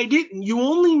 But I didn't. You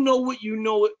only know what you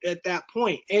know at that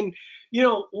point. And,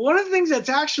 one of the things that's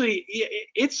actually,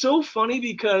 it's so funny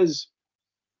because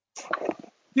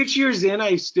 6 years in,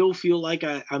 I still feel like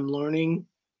I'm learning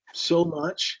so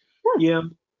much. Yeah.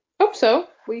 Hope so.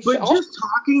 But just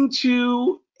talking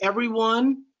to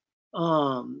everyone,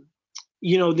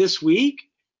 this week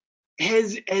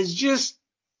has just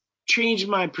changed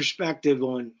my perspective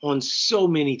on so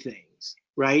many things,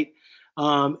 right?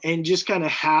 And just kind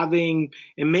of having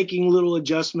and making little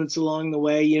adjustments along the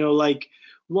way. Like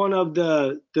one of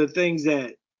the things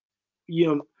that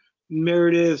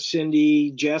Meredith,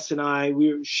 Cindy, Jess, and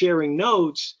we were sharing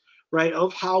notes, right,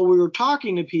 of how we were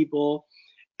talking to people.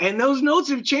 And those notes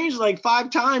have changed like 5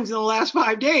 times in the last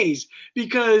 5 days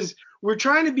because we're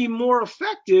trying to be more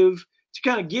effective to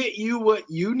kind of get you what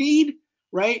you need,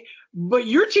 right? But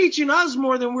you're teaching us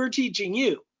more than we're teaching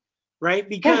you, right?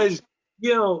 Because,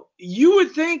 you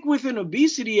would think with an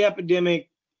obesity epidemic,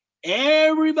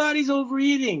 everybody's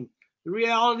overeating. The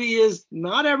reality is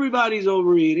not everybody's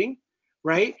overeating,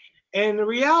 right? And the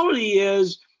reality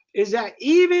is that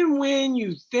even when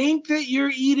you think that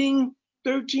you're eating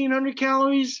 1,300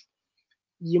 calories,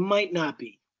 you might not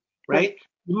be, right?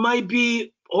 You might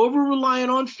be over reliant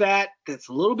on fat. That's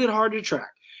a little bit hard to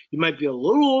track. You might be a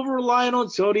little over reliant on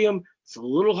sodium. It's a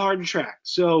little hard to track.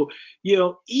 So,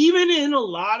 even in a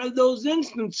lot of those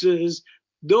instances,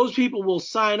 those people will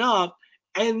sign up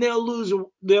and they'll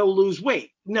lose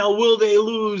weight. Now, will they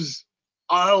lose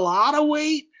a lot of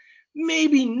weight?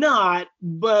 Maybe not,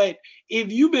 but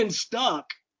if you've been stuck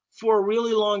for a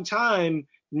really long time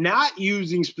not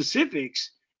using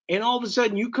specifics, and all of a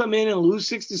sudden you come in and lose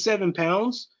 6 to 7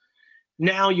 pounds,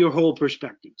 now your whole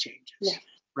perspective changes, yeah.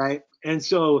 Right? And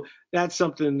so that's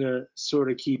something to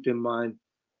sort of keep in mind.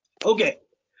 Okay,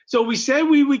 so we said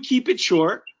we would keep it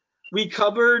short. We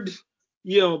covered,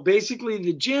 basically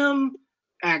the gym,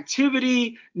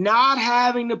 activity, not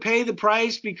having to pay the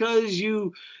price because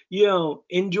you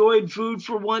enjoyed food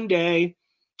for one day.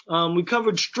 We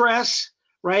covered stress,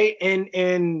 right?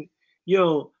 And you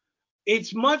know,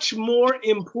 it's much more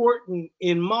important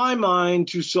in my mind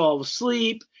to solve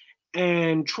sleep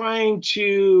and trying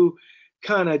to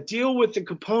kind of deal with the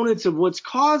components of what's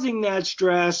causing that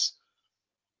stress.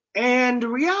 And the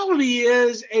reality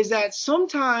is that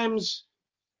sometimes,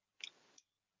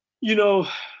 you know,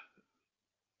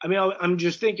 I mean, I'm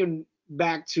just thinking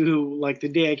back to like the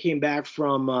day I came back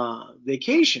from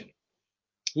vacation.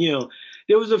 You know,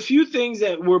 there was a few things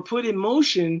that were put in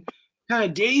motion kind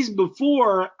of days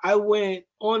before I went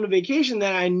on a vacation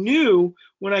that I knew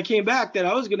when I came back that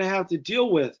I was going to have to deal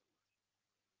with.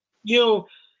 You know,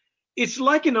 it's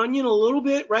like an onion a little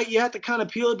bit, right? You have to kind of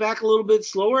peel it back a little bit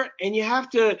slower, and you have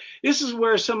to. This is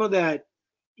where some of that,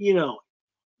 you know,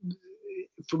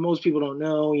 for most people don't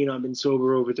know, I've been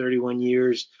sober over 31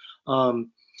 years.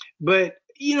 But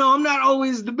I'm not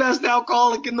always the best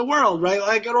alcoholic in the world, right?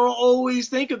 Like I don't always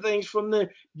think of things from the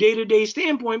day-to-day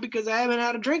standpoint because I haven't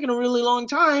had a drink in a really long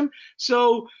time.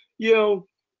 So,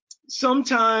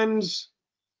 sometimes,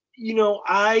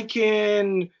 I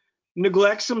can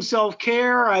neglect some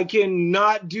self-care. I can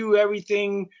not do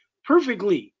everything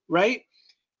perfectly, right?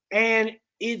 And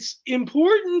it's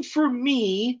important for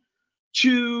me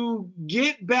to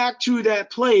get back to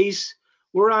that place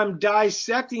where I'm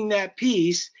dissecting that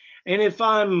piece. And if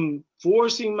I'm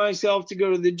forcing myself to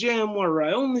go to the gym where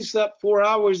I only slept 4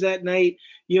 hours that night,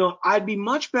 I'd be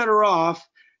much better off,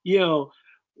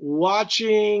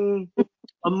 watching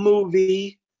a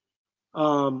movie,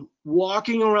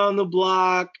 walking around the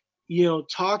block,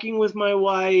 talking with my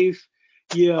wife,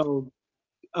 you know,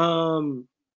 um,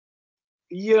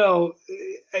 you know,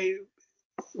 I,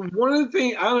 one of the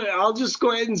things I'll just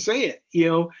go ahead and say it.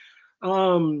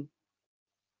 Um,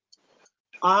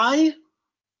 I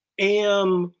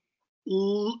am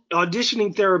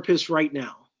auditioning therapist right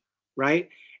now, right?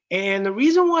 And the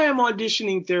reason why I'm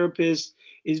auditioning therapist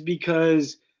is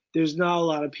because there's not a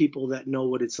lot of people that know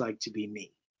what it's like to be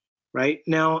me, right?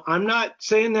 Now, I'm not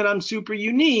saying that I'm super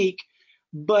unique,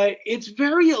 but it's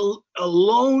very a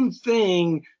lone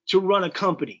thing to run a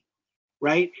company,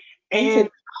 right? And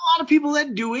a lot of people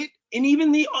that do it, and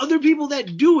even the other people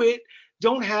that do it,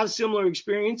 don't have similar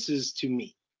experiences to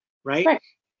me, right? Right.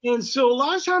 And so a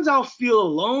lot of times I'll feel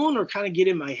alone or kind of get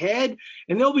in my head,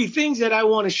 and there'll be things that I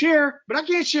want to share, but I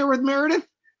can't share with Meredith,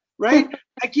 right?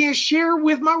 I can't share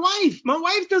with my wife. My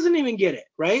wife doesn't even get it,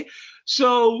 right?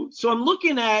 So I'm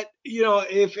looking at,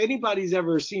 if anybody's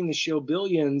ever seen the show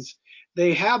Billions,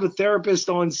 they have a therapist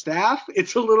on staff.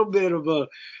 It's a little bit of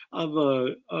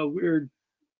a weird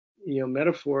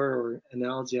metaphor or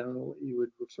analogy. I don't know what you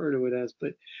would refer to it as,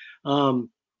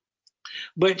 um,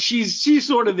 but she's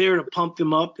sort of there to pump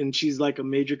them up, and she's like a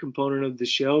major component of the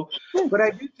show. But I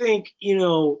do think,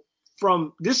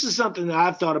 from this is something that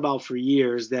I've thought about for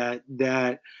years that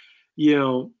you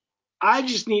know, I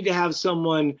just need to have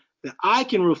someone that I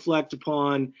can reflect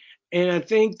upon. And I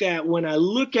think that when I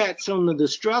look at some of the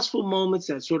stressful moments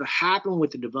that sort of happen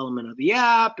with the development of the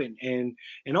app and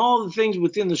all the things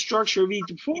within the structure of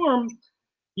each form,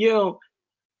 you know,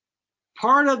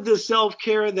 part of the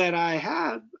self-care that I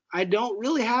have, I don't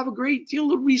really have a great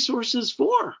deal of resources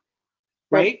for,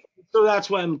 Right. right? So that's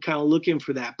why I'm kind of looking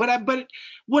for that. But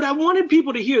what I wanted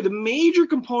people to hear, the major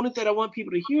component that I want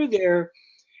people to hear there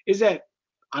is that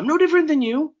I'm no different than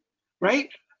you, right?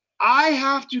 I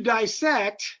have to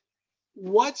dissect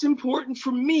what's important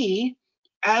for me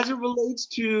as it relates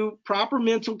to proper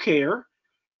mental care,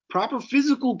 proper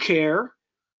physical care,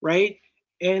 right?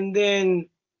 And then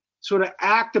sort of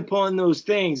act upon those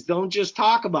things. Don't just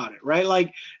talk about it, right?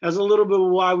 Like that's a little bit of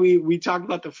why we talked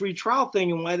about the free trial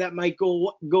thing and why that might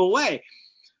go away.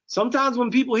 Sometimes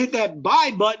when people hit that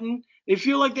buy button, they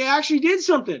feel like they actually did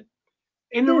something.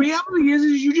 And the reality is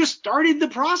you just started the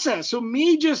process. So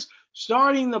me just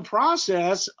starting the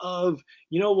process of,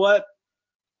 you know what,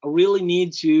 I really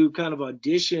need to kind of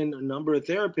audition a number of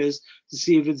therapists to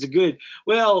see if it's a good.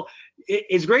 Well,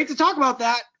 it's great to talk about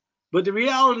that, but the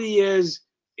reality is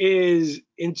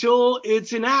until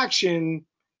it's in action,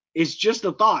 it's just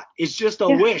a thought. It's just a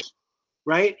Yeah. wish,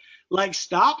 right? Like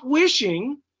stop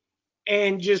wishing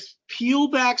and just peel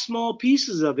back small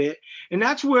pieces of it. And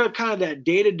that's where kind of that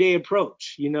day-to-day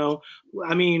approach,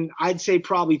 I mean, I'd say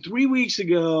probably 3 weeks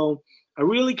ago, I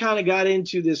really kind of got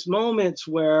into this moments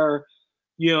where,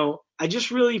 I just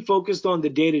really focused on the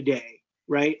day-to-day,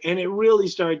 right? And it really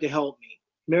started to help me.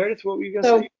 Meredith, what were you going to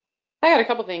So say? I got a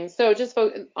couple things. So just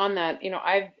on that,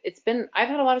 I've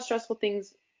had a lot of stressful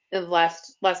things in the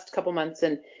last couple months,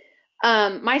 and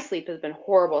my sleep has been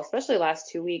horrible, especially the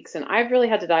last 2 weeks, and I've really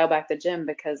had to dial back the gym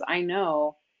because I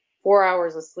know 4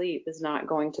 hours of sleep is not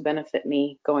going to benefit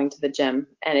me going to the gym,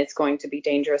 and it's going to be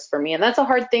dangerous for me. And that's a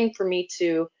hard thing for me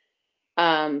to,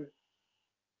 um,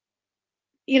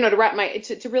 to wrap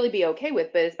to really be okay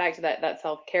with. But it's back to that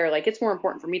self-care. Like it's more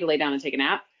important for me to lay down and take a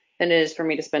nap than it is for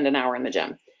me to spend an hour in the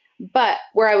gym. But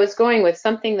where I was going with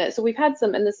something that, so we've had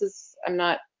some, and this is, I'm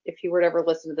not, if he were to ever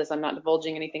listen to this, I'm not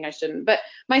divulging anything I shouldn't, but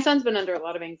my son's been under a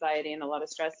lot of anxiety and a lot of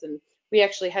stress. And we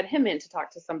actually had him in to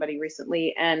talk to somebody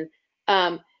recently. And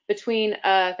between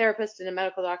a therapist and a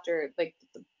medical doctor, like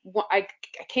I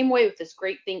came away with this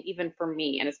great thing, even for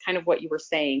me. And it's kind of what you were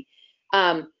saying.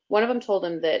 One of them told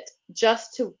him that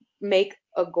just to make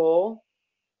a goal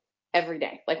every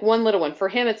day, like one little one. For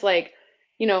him, it's like,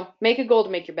 make a goal to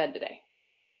make your bed today.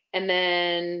 And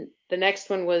then the next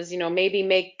one was, maybe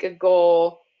make a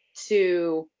goal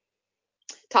to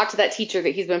talk to that teacher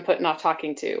that he's been putting off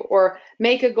talking to, or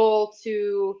make a goal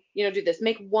to, do this.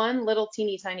 Make one little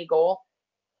teeny tiny goal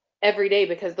every day,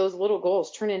 because those little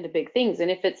goals turn into big things.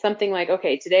 And if it's something like,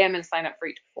 okay, today I'm going to sign up for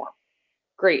Eat to Perform.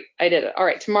 Great, I did it. All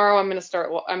right, tomorrow I'm going to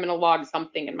start, I'm going to log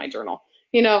something in my journal.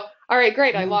 All right,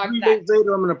 great, I And logged 3 days that.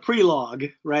 later, I'm going to pre-log,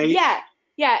 right? Yeah,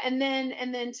 yeah, and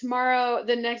then tomorrow,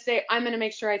 the next day, I'm gonna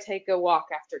make sure I take a walk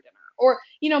after dinner. Or,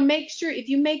 make sure if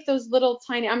you make those little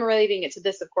tiny, I'm relating it to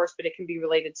this, of course, but it can be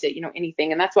related to,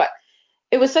 anything. And that's what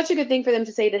it was such a good thing for them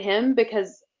to say to him,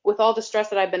 because with all the stress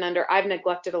that I've been under, I've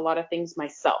neglected a lot of things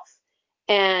myself.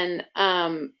 And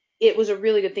it was a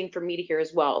really good thing for me to hear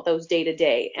as well, those day to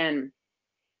day and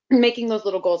making those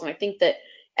little goals. And I think that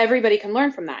everybody can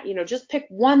learn from that. Just pick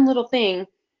one little thing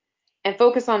and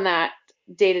focus on that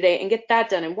day to day and get that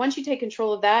done. And once you take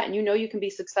control of that and you can be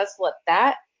successful at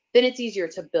that, then it's easier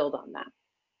to build on that.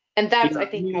 And that's, Yeah, I I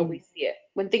think, how we mean, see it.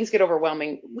 When things get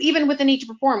overwhelming, even with the need to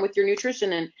perform with your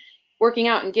nutrition and working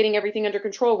out and getting everything under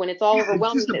control, when it's all yeah, it's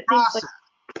overwhelming just and a it seems like, process.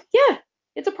 yeah,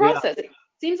 it's a Yeah. process. It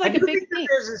seems I like do a big think that thing.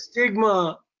 there's a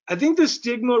stigma. I think the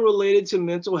stigma related to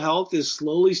mental health is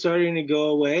slowly starting to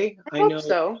go away. I I hope know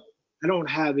so. I don't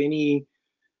have any,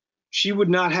 she would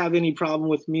not have any problem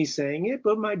with me saying it,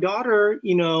 but my daughter,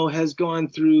 has gone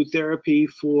through therapy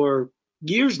for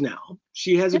years now.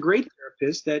 She has a Yeah. great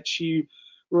therapist that she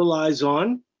relies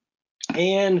on,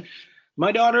 and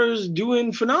my daughter's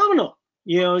doing phenomenal.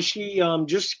 She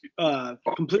just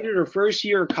completed her first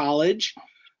year of college.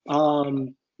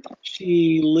 Um,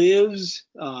 she lives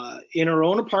in her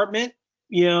own apartment.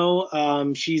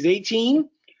 She's 18.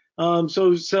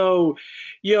 So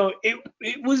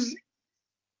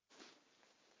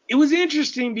it was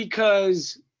interesting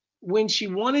because when she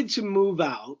wanted to move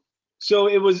out, so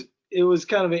it was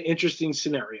kind of an interesting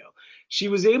scenario. She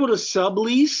was able to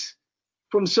sublease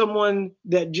from someone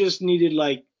that just needed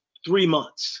like 3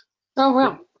 months. Oh, Right?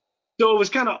 wow. So it was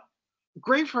kind of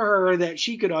great for her that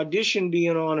she could audition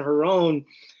being on her own.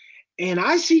 And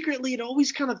I secretly had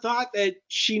always kind of thought that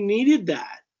she needed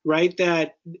that, right?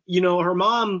 That, her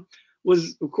mom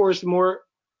was, of course, more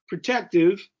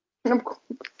protective, Yeah.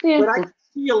 but I could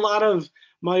see a lot of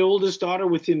my oldest daughter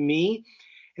within me.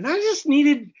 And I just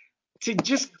needed to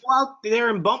just go out there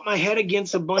and bump my head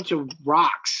against a bunch of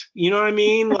rocks. You know what I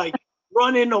mean? Like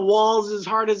run into walls as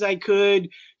hard as I could,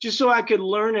 just so I could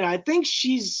learn it. I think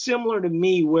she's similar to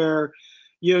me, where,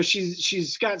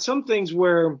 she's got some things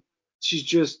where she's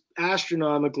just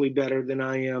astronomically better than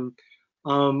I am.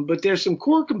 But there's some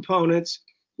core components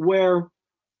where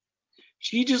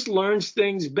she just learns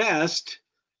things best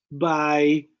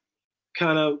by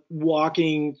kind of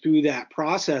walking through that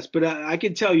process. But I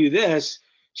can tell you this,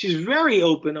 she's very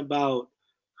open about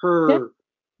Yeah. her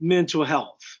mental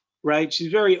health, right?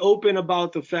 She's very open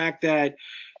about the fact that,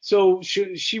 so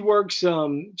she works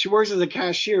as a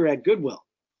cashier at Goodwill,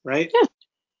 right? Yeah.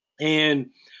 And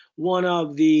one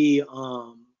of the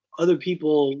other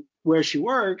people where she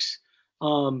works,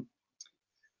 um,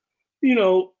 you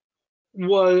know,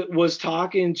 was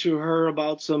talking to her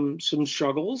about some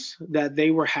struggles that they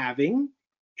were having,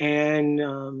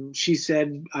 and she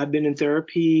said, I've been in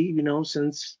therapy,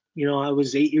 since I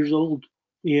was 8 years old.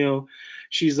 you know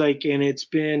she's like, and it's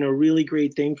been a really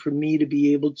great thing for me to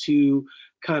be able to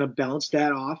kind of bounce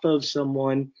that off of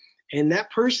someone, and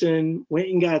that person went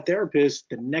and got a therapist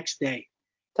the next day.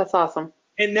 That's awesome.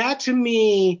 And that to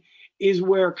me is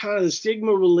where kind of the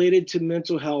stigma related to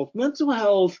mental health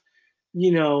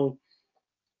you know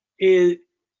it,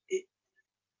 it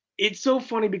it's so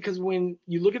funny because when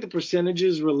you look at the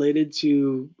percentages related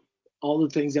to all the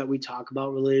things that we talk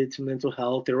about related to mental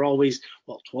health, they're always,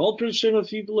 well, 12% of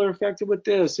people are affected with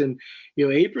this, and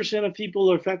 8% of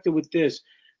people are affected with this.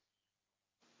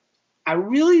 I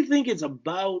really think it's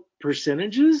about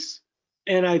percentages,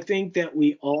 and I think that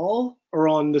we all are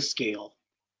on the scale.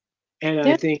 And I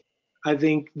Yeah. think I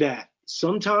think that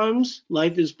sometimes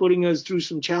life is putting us through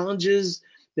some challenges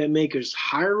that make us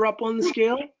higher up on the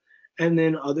scale, and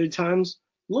then other times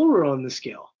lower on the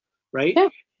scale, right? Yeah,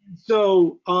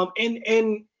 So,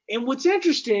 and what's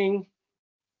interesting,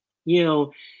 you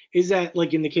know, is that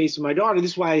like in the case of my daughter,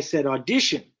 this is why I said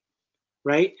audition,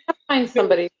 right? find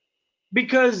somebody.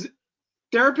 Because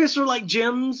therapists are like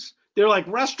gyms, they're like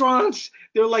restaurants,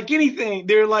 they're like anything,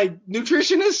 they're like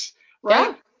nutritionists, right?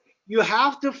 Yeah, You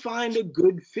have to find a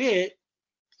good fit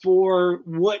for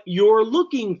what you're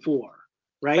looking for,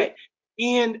 right? right.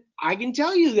 And I can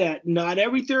tell you that not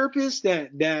every therapist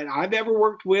that I've ever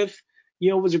worked with,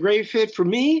 was a great fit for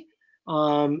me.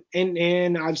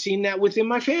 And I've seen that within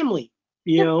my family,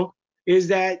 you Yeah, know, is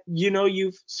that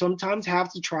you sometimes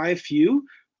have to try a few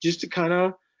just to kind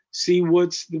of see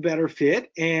what's the better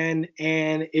fit, and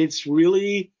it's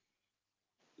really,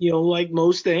 like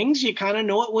most things, you kind of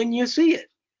know it when you see it,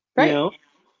 you right.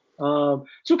 know.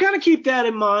 So kind of keep that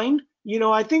in mind.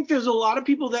 I think there's a lot of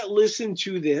people that listen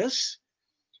to this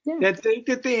Yeah, that think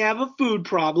that they have a food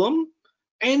problem,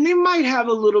 and they might have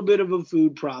a little bit of a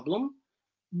food problem.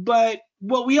 But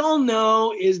what we all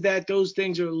know is that those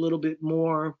things are a little bit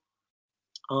more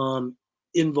um,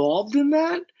 involved in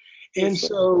that. And usually.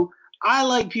 so I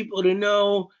like people to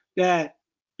know that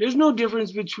there's no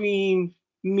difference between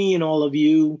me and all of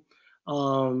you.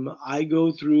 I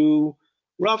go through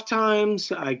rough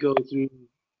times, I go through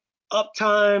up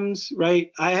times,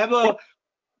 right? I have Yeah, a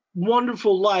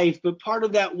wonderful life, but part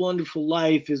of that wonderful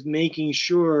life is making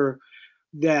sure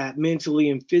that mentally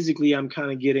and physically I'm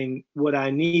kind of getting what I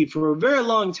need. For a very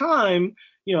long time,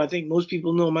 I think most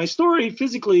people know my story.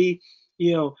 Physically,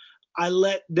 you know, I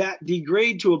let that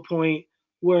degrade to a point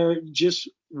where it just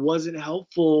wasn't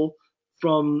helpful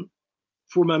from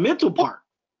for my mental part,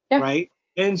 yeah, right?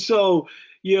 And so,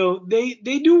 they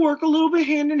do work a little bit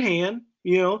hand in hand.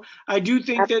 I do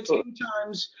think that absolutely.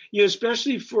 sometimes,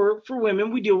 especially for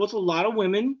women, we deal with a lot of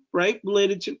women, right,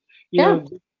 related to, Yeah,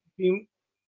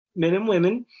 men and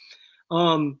women.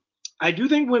 um, I do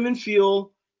think women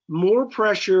feel more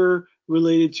pressure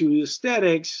related to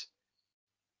aesthetics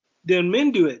than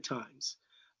men do at times,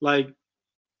 like,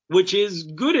 which is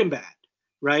good and bad,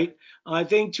 right? I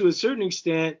think to a certain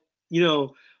extent,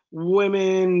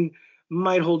 women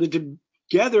might hold it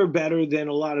together better than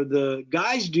a lot of the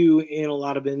guys do in a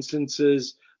lot of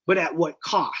instances, but at what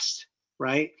cost,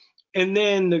 right? And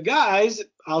then the guys,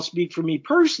 I'll speak for me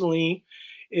personally,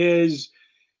 is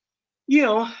you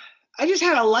know, I just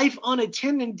had a life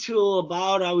unattended until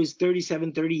about I was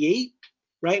 37, 38,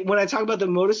 right? When I talk about the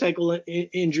motorcycle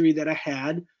injury that I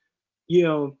had, you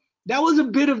know, that was a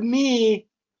bit of me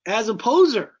as a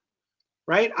poser,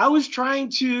 right? I was trying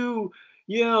to,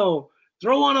 you know,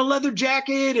 throw on a leather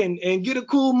jacket and get a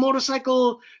cool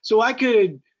motorcycle so I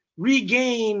could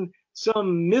regain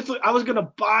some myth. I was going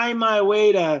to buy my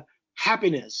way to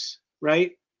happiness,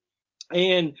 right?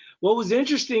 And what was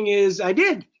interesting is I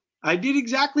did. I did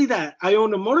exactly that. I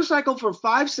owned a motorcycle for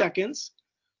 5 seconds,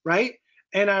 right?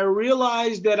 And I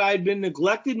realized that I'd been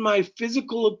neglected my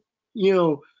physical, you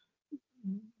know,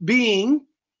 being,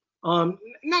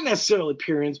 not necessarily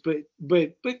appearance, but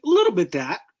a little bit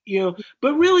that,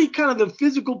 but really kind of the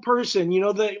physical person,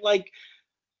 that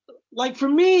like for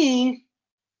me,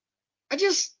 I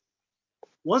just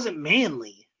wasn't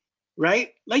manly, right?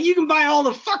 Like you can buy all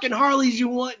the fucking Harleys you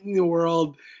want in the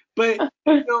world, but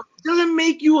it doesn't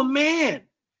make you a man.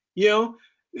 You know,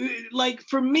 like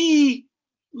for me,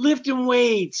 lifting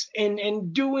weights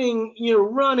and doing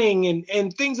running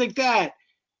and things like that.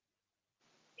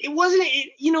 It wasn't.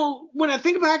 When I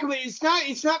think back of it,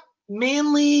 it's not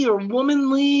manly or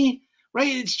womanly,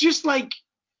 right? It's just like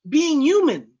being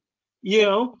human, you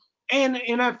know.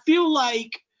 And I feel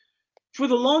like for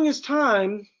the longest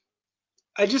time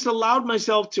I just allowed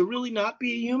myself to really not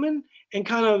be a human and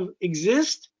kind of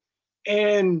exist.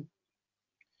 And,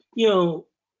 you know,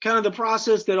 kind of the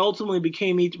process that ultimately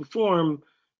became Eat to Perform,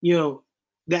 you know,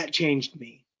 that changed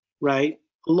me, right?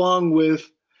 Along with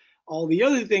all the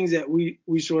other things that we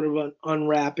sort of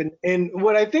unwrap. And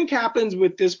what I think happens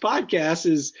with this podcast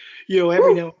is,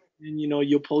 every now and then,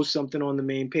 you'll post something on the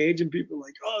main page and people are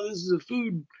like, oh, this is a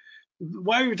food.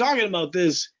 Why are you talking about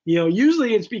this?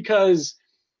 Usually it's because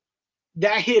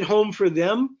that hit home for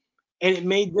them and it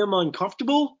made them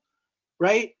uncomfortable,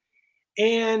 right?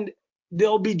 And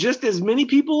there'll be just as many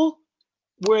people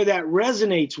where that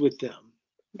resonates with them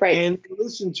right. and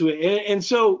listen to it. And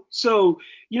so,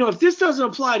 if this doesn't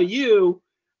apply to you,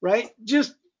 right?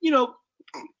 Just,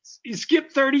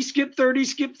 skip 30, skip 30,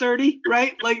 skip 30,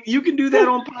 right? Like you can do that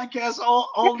on podcasts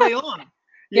all day long,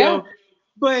 you Yeah, know.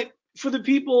 But for the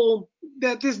people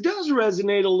that this does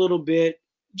resonate a little bit,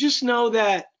 just know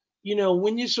that,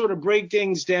 when you sort of break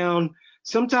things down,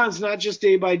 sometimes not just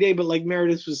day by day, but like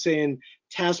Meredith was saying,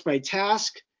 task by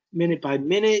task, minute by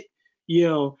minute,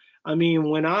 I mean,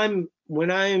 when I'm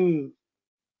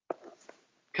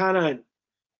kind of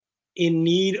in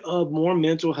need of more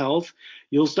mental health,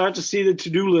 you'll start to see the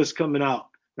to-do list coming out,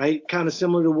 right? Kind of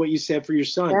similar to what you said for your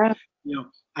son. Yeah.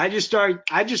 I just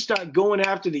start going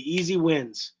after the easy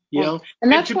wins, Well, and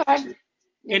And that's to what I've,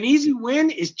 yeah. an easy win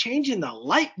is changing the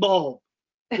light bulb.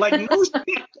 Like no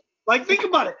shit. Like think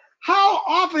about it. How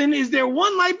often is there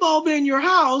one light bulb in your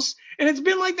house and it's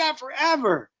been like that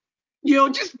forever?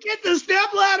 Just get the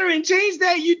step ladder and change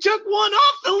that. You took one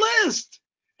off the list.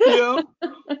 You know?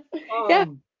 Yeah.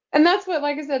 Um, And that's what,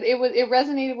 like I said, it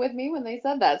resonated with me when they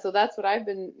said that. So that's what I've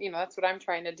been, that's what I'm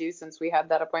trying to do since we had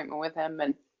that appointment with him,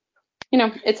 and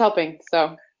it's helping.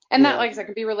 So, and that, yeah. like I said,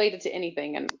 can be related to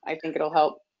anything, and I think it'll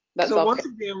help that So self-care. once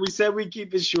again, we said we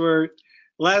keep it short.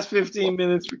 Last 15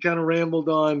 minutes, we kind of rambled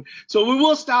on. So we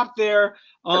will stop there.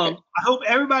 Perfect. I hope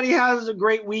everybody has a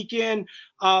great weekend.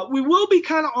 We will be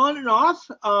kind of on and off.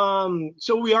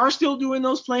 So we are still doing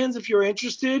those plans if you're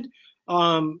interested.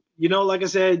 Like I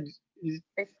said,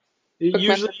 Quick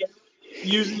usually message.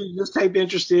 usually just type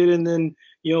interested and then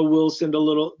we'll send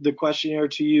the questionnaire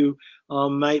to you.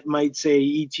 Might say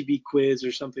ETB quiz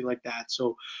or something like that.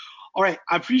 So all right,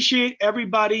 I appreciate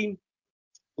everybody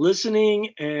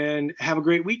listening and have a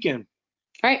great weekend.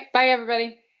 All right. Bye,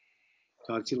 everybody.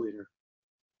 Talk to you later.